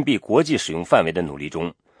大人民币国际使用范围的努力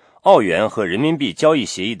中，澳元和人民币交易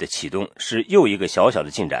协议的启动是又一个小小的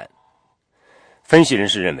进展。分析人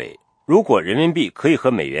士认为，如果人民币可以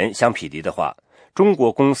和美元相匹敌的话，中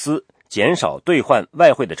国公司减少兑换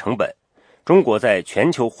外汇的成本，中国在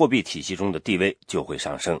全球货币体系中的地位就会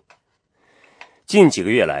上升。近几个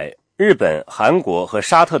月来，日本、韩国和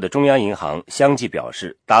沙特的中央银行相继表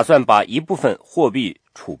示，打算把一部分货币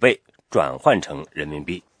储备转换成人民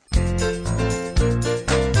币。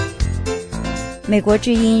美国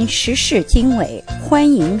之音时事经纬，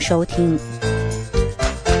欢迎收听。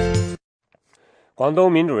广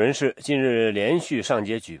东民主人士近日连续上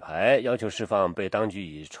街举牌，要求释放被当局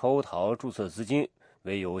以抽逃注册资金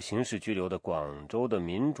为由刑事拘留的广州的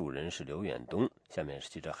民主人士刘远东。下面是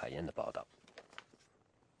记者海燕的报道。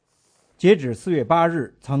截止4月8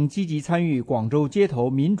日，曾积极参与广州街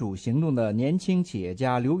头民主行动的年轻企业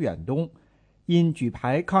家刘远东，因举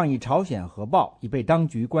牌抗议朝鲜核爆，已被当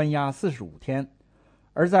局关押45天。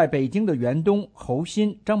而在北京的袁东、侯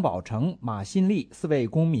鑫、张宝成、马新立4位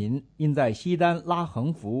公民，因在西单拉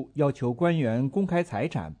横幅要求官员公开财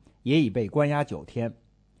产，也已被关押9天。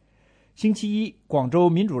星期一，广州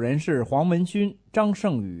民主人士黄文勋、张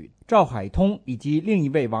胜宇、赵海通以及另一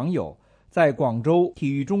位网友在广州体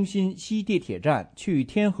育中心西地铁站去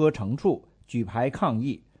天河城处举牌抗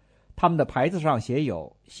议，他们的牌子上写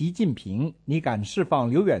有习近平，你敢释放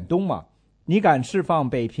刘远东吗？你敢释放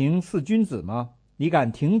北平4君子吗？你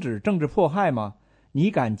敢停止政治迫害吗？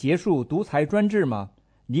你敢结束独裁专制吗？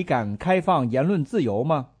你敢开放言论自由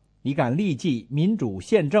吗？你敢立即民主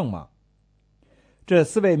宪政吗？这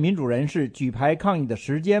4位民主人士举牌抗议的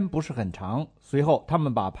时间不是很长，随后他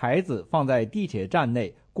们把牌子放在地铁站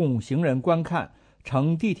内供行人观看，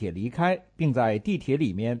乘地铁离开，并在地铁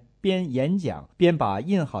里面边演讲边把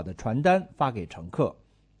印好的传单发给乘客。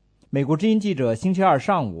美国之音记者星期二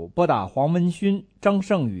上午拨打黄文勋、张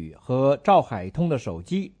胜宇和赵海通的手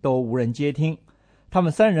机，都无人接听。他们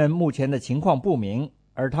3人目前的情况不明，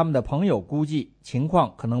而他们的朋友估计情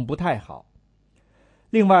况可能不太好。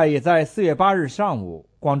另外，也在4月8日上午，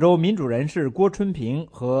广州民主人士郭春平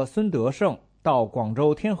和孙德胜到广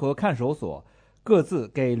州天河看守所，各自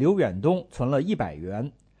给刘远东存了100元。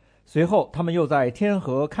随后，他们又在天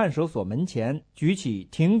河看守所门前举起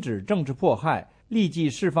停止政治迫害，立即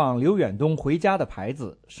释放刘远东回家的牌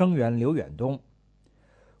子，声援刘远东。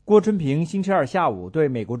郭春平星期二下午对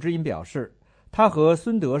美国之音表示，他和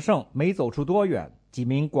孙德胜没走出多远，几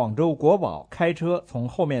名广州国保开车从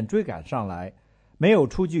后面追赶上来，没有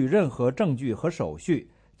出具任何证据和手续，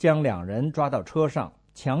将2人抓到车上，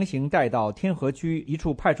强行带到天河区一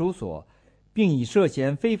处派出所，并以涉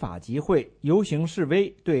嫌非法集会、游行示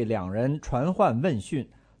威对2人传唤问讯，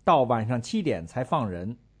到晚上7点才放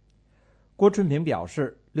人。郭春平表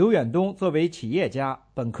示，刘远东作为企业家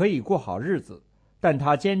本可以过好日子，但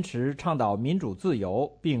他坚持倡导民主自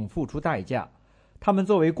由并付出代价，他们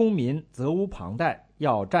作为公民责无旁贷，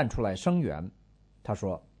要站出来声援。他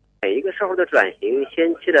说，每一个社会的转型先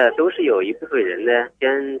期的都是有一部分人呢先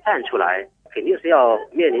站出来，肯定是要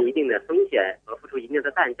面临一定的风险和付出一定的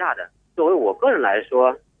代价的。作为我个人来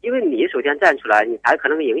说，因为你首先站出来，你才可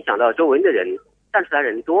能影响到周围的人，站出来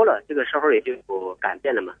人多了，这个社会也就有改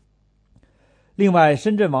变了嘛。另外，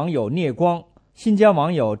深圳网友聂光、新疆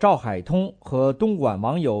网友赵海通和东莞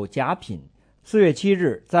网友贾品4月7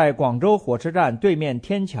日在广州火车站对面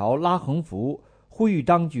天桥拉横幅，呼吁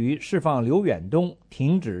当局释放刘远东，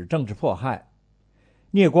停止政治迫害。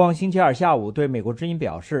聂光星期二下午对美国之音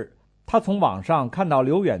表示，他从网上看到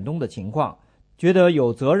刘远东的情况，觉得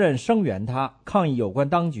有责任声援他，抗议有关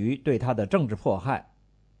当局对他的政治迫害。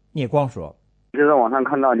聂光说，就在网上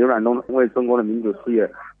看到刘远东为中国的民主事业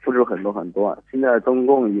付出很多，现在中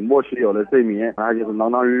共以莫须有的罪名，他就是锒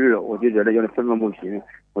铛日日，我就觉得有点愤愤不平。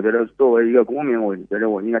我觉得作为一个公民，我觉得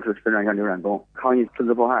我应该是声援一下刘远东，抗议政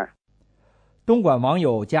治迫害。东莞网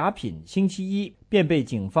友贾品星期一便被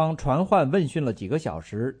警方传唤问讯了几个小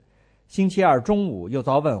时，星期二中午又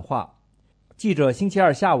遭问话。记者星期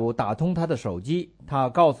二下午打通他的手机，他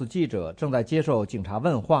告诉记者正在接受警察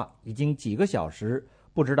问话，已经几个小时，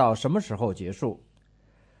不知道什么时候结束。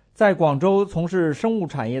在广州从事生物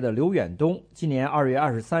产业的刘远东，今年2月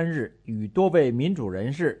23日与多位民主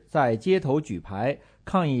人士在街头举牌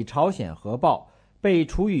抗议朝鲜核爆，被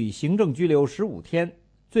处以行政拘留15天，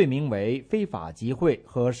罪名为非法集会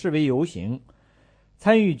和示威游行。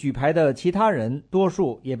参与举牌的其他人多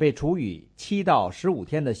数也被处以7到15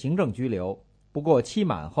天的行政拘留，不过期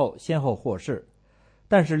满后先后获释。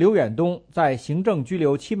但是刘远东在行政拘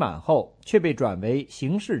留期满后却被转为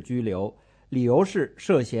刑事拘留，理由是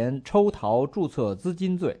涉嫌抽逃注册资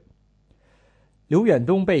金罪。刘远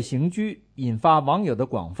东被刑拘，引发网友的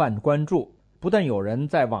广泛关注，不但有人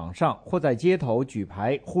在网上或在街头举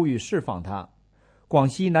牌呼吁释放他。广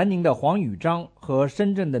西南宁的黄宇章和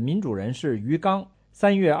深圳的民主人士于刚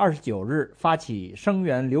3月29日发起声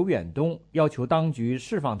援刘远东，要求当局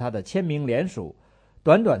释放他的签名联署，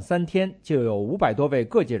短短3天就有500多位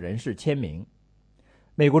各界人士签名。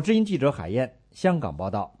美国之音记者海燕，香港报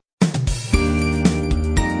道。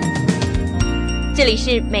这里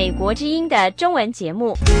是美国之音的中文节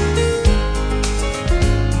目。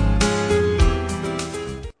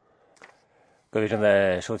各位正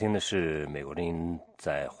在收听的是美国之音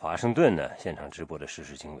在华盛顿呢现场直播的时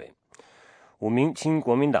事经纬。5名亲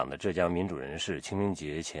国民党的浙江民主人士清明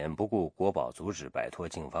节前不顾国保阻止，摆脱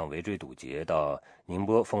警方围追堵截，到宁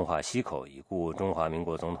波奉化溪口已故中华民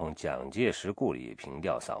国总统蒋介石故里凭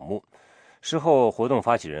吊扫墓。事后，活动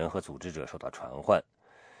发起人和组织者受到传唤。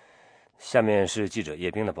下面是记者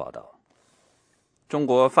叶冰的报道。中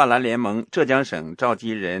国泛蓝联盟浙江省召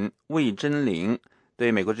集人魏真灵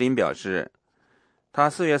对美国之音表示，他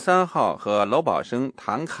4月3号和娄宝生、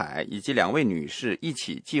谭凯以及2位女士一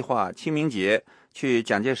起计划清明节去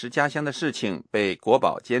蒋介石家乡的事情被国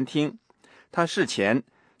保监听。他事前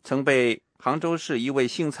曾被杭州市一位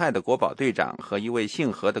姓蔡的国保队长和一位姓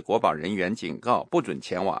何的国保人员警告不准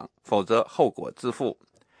前往，否则后果自负。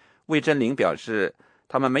魏真灵表示，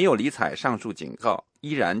他们没有理睬上述警告，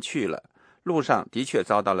依然去了，路上的确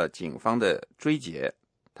遭到了警方的追截。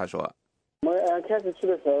他说，我们开始去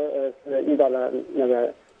的时候是遇到了那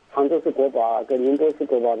个杭州市国保跟宁波市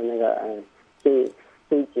国保的那个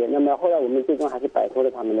追截，那么后来我们最终还是摆脱了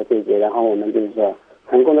他们的追截，然后我们就是说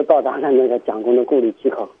成功的到达了那个蒋公的故里溪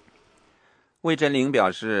口。魏真灵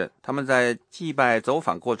表示，他们在祭拜走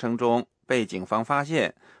访过程中被警方发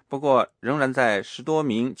现，不过仍然在10多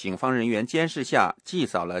名警方人员监视下祭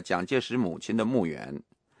扫了蒋介石母亲的墓园。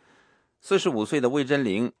45岁的魏真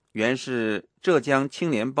灵原是浙江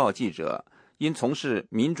青年报记者，因从事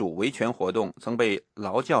民主维权活动曾被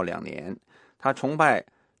劳教2年。他崇拜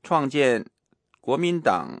创建国民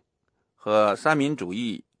党和三民主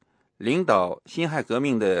义、领导辛亥革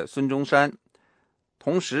命的孙中山，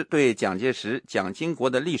同时对蒋介石、蒋经国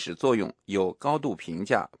的历史作用有高度评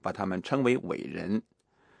价，把他们称为伟人。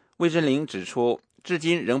魏真灵指出，至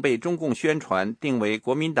今仍被中共宣传定为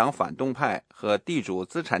国民党反动派和地主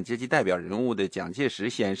资产阶级代表人物的蒋介石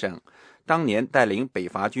先生，当年带领北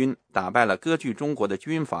伐军打败了割据中国的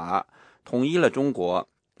军阀，统一了中国，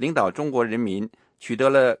领导中国人民取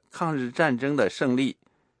得了抗日战争的胜利，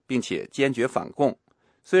并且坚决反共。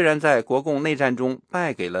虽然在国共内战中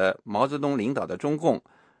败给了毛泽东领导的中共，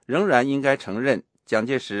仍然应该承认蒋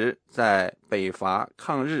介石在北伐、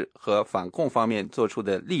抗日和反共方面做出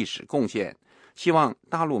的历史贡献，希望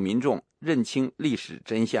大陆民众认清历史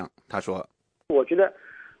真相。他说，我觉得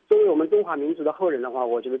作为我们中华民族的后人的话，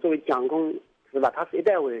我觉得作为蒋公是吧，他是一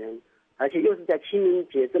代伟人，而且又是在清明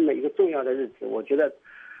节这么一个重要的日子，我觉得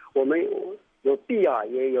我们有必要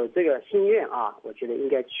也有这个心愿啊，我觉得应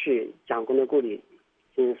该去蒋公的故里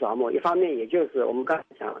进行扫墓。一方面也就是我们刚才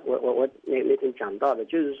讲，我那天讲到的，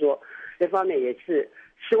就是说一方面也是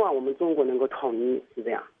希望我们中国能够统一，是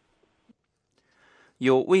这样。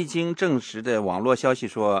有未经证实的网络消息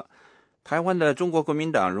说，台湾的中国国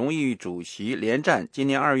民党荣誉主席连战今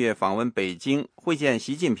年2月访问北京会见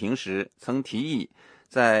习近平时，曾提议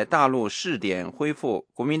在大陆试点恢复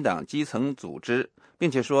国民党基层组织，并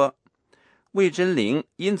且说魏真灵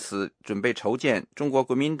因此准备筹建中国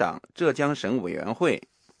国民党浙江省委员会。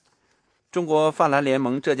中国泛蓝联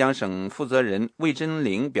盟浙江省负责人魏真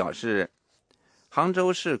灵表示，杭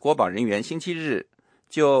州市国保人员星期日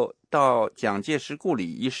就到蒋介石故里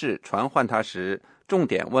一事传唤他时，重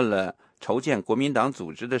点问了筹建国民党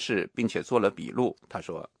组织的事，并且做了笔录。他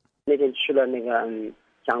说，那天去了那个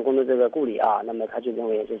蒋公的这个故里啊，那么他就认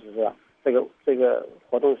为就是说这个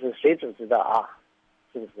活动是谁组织的啊，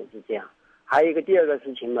是不是这样？还有一个第二个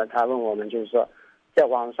事情呢，他问我们就是说，在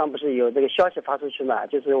网上不是有这个消息发出去嘛，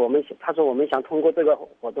就是他说我们想通过这个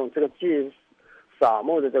活动，这个祭扫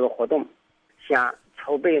墓的这个活动，想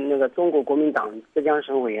筹备那个中国国民党浙江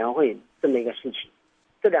省委员会这么一个事情。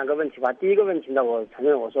这2个问题吧，第一个问题呢，我承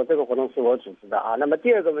认我说这个活动是我组织的啊。那么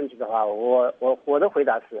第二个问题的话，我的回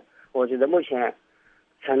答是，我觉得目前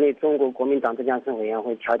成立中国国民党浙江省委员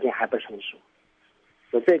会条件还不成熟，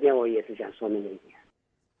所以这一点我也是想说明的一点。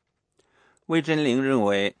魏真灵认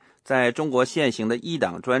为，在中国现行的一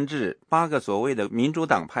党专制、8个所谓的民主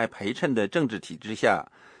党派陪衬的政治体制下，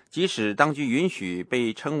即使当局允许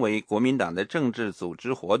被称为国民党的政治组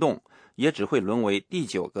织活动，也只会沦为第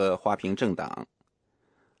9个花瓶政党。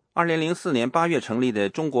2004年8月成立的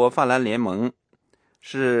中国泛蓝联盟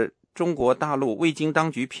是中国大陆未经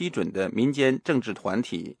当局批准的民间政治团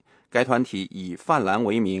体，该团体以泛蓝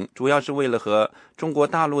为名，主要是为了和中国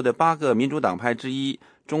大陆的8个民主党派之一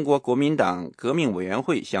中国国民党革命委员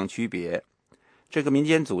会相区别。这个民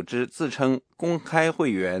间组织自称公开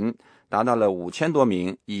会员达到了5000多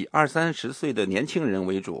名，以20-30岁的年轻人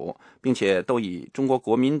为主，并且都以中国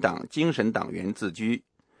国民党精神党员自居。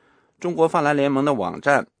中国泛蓝联盟的网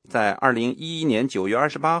站在2011年9月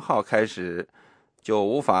28号开始就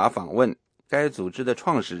无法访问，该组织的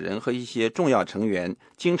创始人和一些重要成员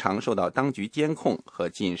经常受到当局监控和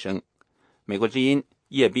晋升。美国之音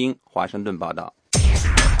叶冰华盛顿报道。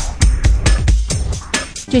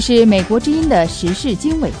这是美国之音的时事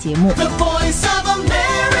经纬节目。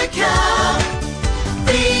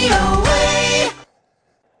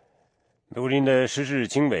美国之音的时事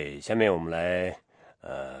经纬，下面我们来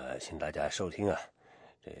请大家收听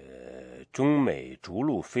这中美逐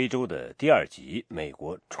鹿非洲的第2集，美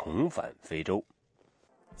国重返非洲。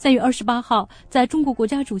3月28号，在中国国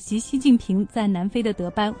家主席习近平在南非的德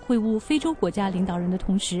班会晤非洲国家领导人的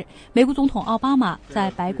同时，美国总统奥巴马在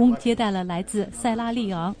白宫接待了来自塞拉利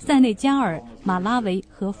昂、塞内加尔、马拉维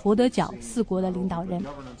和佛得角4国的领导人。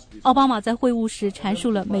奥巴马在会晤时阐述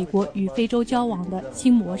了美国与非洲交往的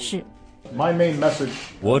新模式。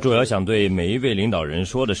我主要想对每一位领导人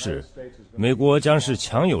说的是，美国将是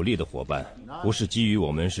强有力的伙伴，不是基于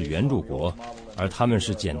我们是援助国，而他们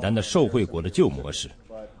是简单的受惠国的旧模式，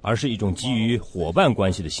而是一种基于伙伴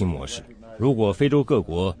关系的新模式。如果非洲各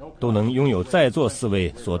国都能拥有在座4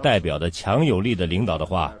位所代表的强有力的领导的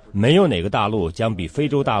话，没有哪个大陆将比非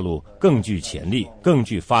洲大陆更具潜力，更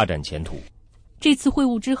具发展前途。这次会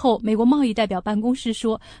晤之后，美国贸易代表办公室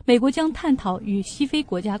说，美国将探讨与西非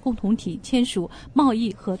国家共同体签署贸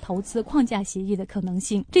易和投资框架协议的可能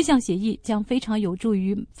性。这项协议将非常有助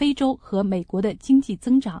于非洲和美国的经济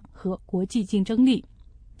增长和国际竞争力。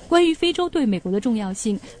关于非洲对美国的重要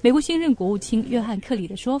性，美国新任国务卿约翰·克里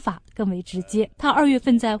的说法更为直接。他2月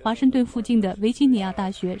份在华盛顿附近的维吉尼亚大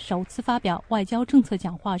学首次发表外交政策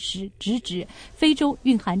讲话时，直指非洲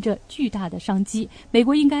蕴含着巨大的商机，美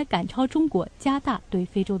国应该赶超中国，加大对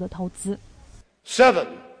非洲的投资。7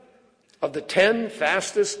 of the 10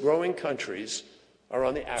 fastest growing countries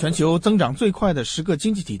全球增长最快的10个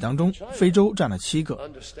经济体当中，非洲占了7个。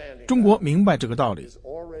中国明白这个道理，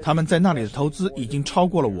他们在那里的投资已经超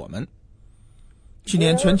过了我们。去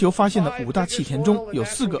年全球发现的5大气田中有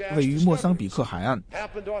4个位于莫桑比克海岸。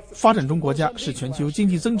发展中国家是全球经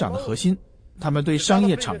济增长的核心，他们对商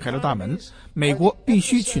业敞开了大门，美国必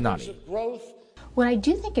须去那里。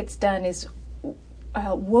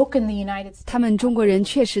他们中国人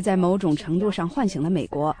确实在某种程度上唤醒了美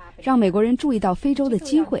国，让美国人注意到非洲的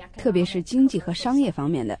机会，特别是经济和商业方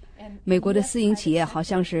面的。美国的私营企业好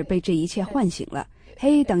像是被这一切唤醒了。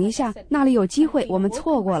嘿，等一下，那里有机会，我们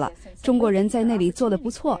错过了。中国人在那里做得不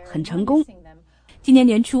错，很成功。今年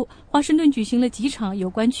年初，华盛顿举行了几场有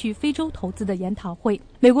关去非洲投资的研讨会。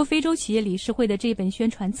美国非洲企业理事会的这本宣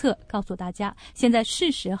传册告诉大家，现在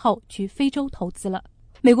是时候去非洲投资了。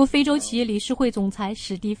美国非洲企业理事会总裁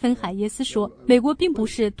史蒂芬·海耶斯说，美国并不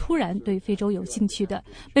是突然对非洲有兴趣的。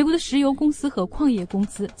美国的石油公司和矿业公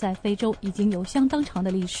司在非洲已经有相当长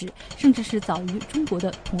的历史，甚至是早于中国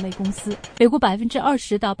的同类公司。美国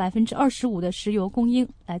20%到25%的石油供应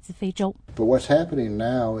来自非洲。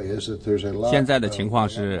现在的情况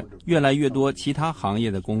是，越来越多其他行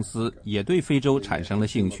业的公司也对非洲产生了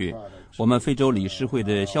兴趣。我们非洲理事会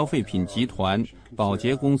的消费品集团、宝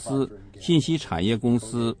洁公司、信息产业公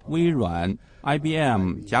司、微软、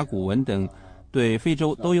IBM、甲骨文等对非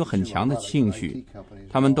洲都有很强的兴趣，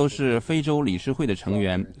他们都是非洲理事会的成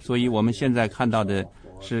员，所以我们现在看到的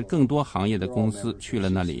是更多行业的公司去了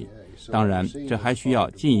那里。当然，这还需要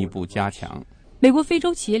进一步加强。美国非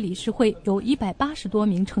洲企业理事会有180多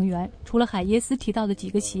名成员，除了海耶斯提到的几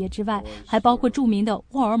个企业之外，还包括著名的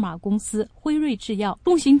沃尔玛公司、辉瑞制药、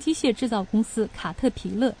重型机械制造公司卡特彼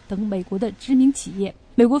勒等美国的知名企业。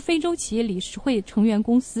美国非洲企业理事会成员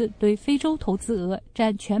公司对非洲投资额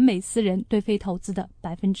占全美私人对非投资的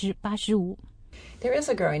85%。There is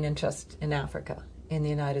a growing interest in Africa in the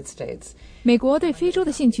United States. 美国对非洲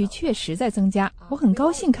的兴趣确实在增加，我很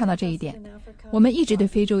高兴看到这一点。我们一直对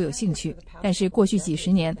非洲有兴趣，但是过去几十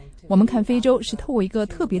年，我们看非洲是透过一个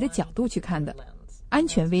特别的角度去看的。安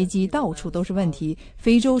全危机到处都是问题，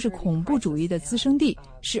非洲是恐怖主义的滋生地，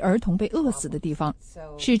是儿童被饿死的地方，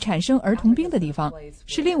是产生儿童兵的地方，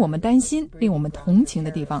是令我们担心、令我们同情的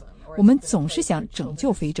地方。我们总是想拯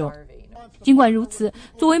救非洲。尽管如此，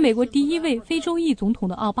作为美国第一位非洲裔总统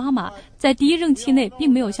的奥巴马，在第一任期内并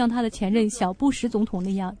没有像他的前任小布什总统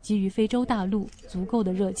那样给予非洲大陆足够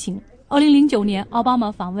的热情。2009年，奥巴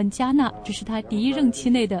马访问加纳，这是他第一任期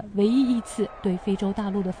内的唯一一次对非洲大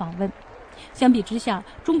陆的访问。相比之下，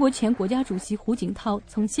中国前国家主席胡锦涛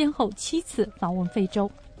曾先后7次访问非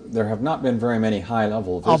洲。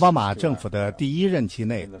奥巴马政府的第一任期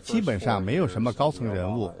内，基本上没有什么高层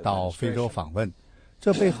人物到非洲访问，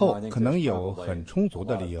这背后可能有很充足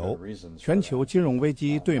的理由。全球金融危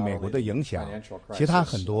机对美国的影响，其他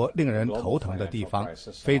很多令人头疼的地方，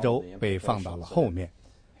非洲被放到了后面。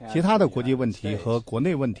其他的国际问题和国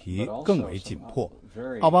内问题更为紧迫。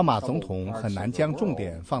奥巴马总统很难将重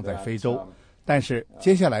点放在非洲，但是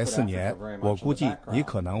接下来4年，我估计你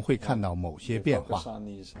可能会看到某些变化。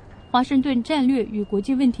华盛顿战略与国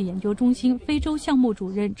际问题研究中心非洲项目主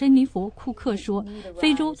任珍妮佛·库克说，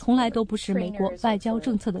非洲从来都不是美国外交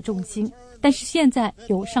政策的重心，但是现在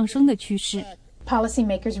有上升的趋势。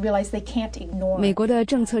美国的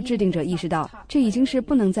政策制定者意识到，这已经是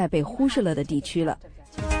不能再被忽视了的地区了。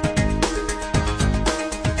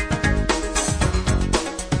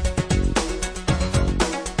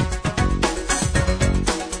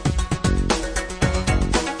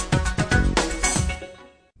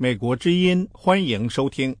美国之音，欢迎收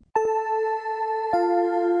听。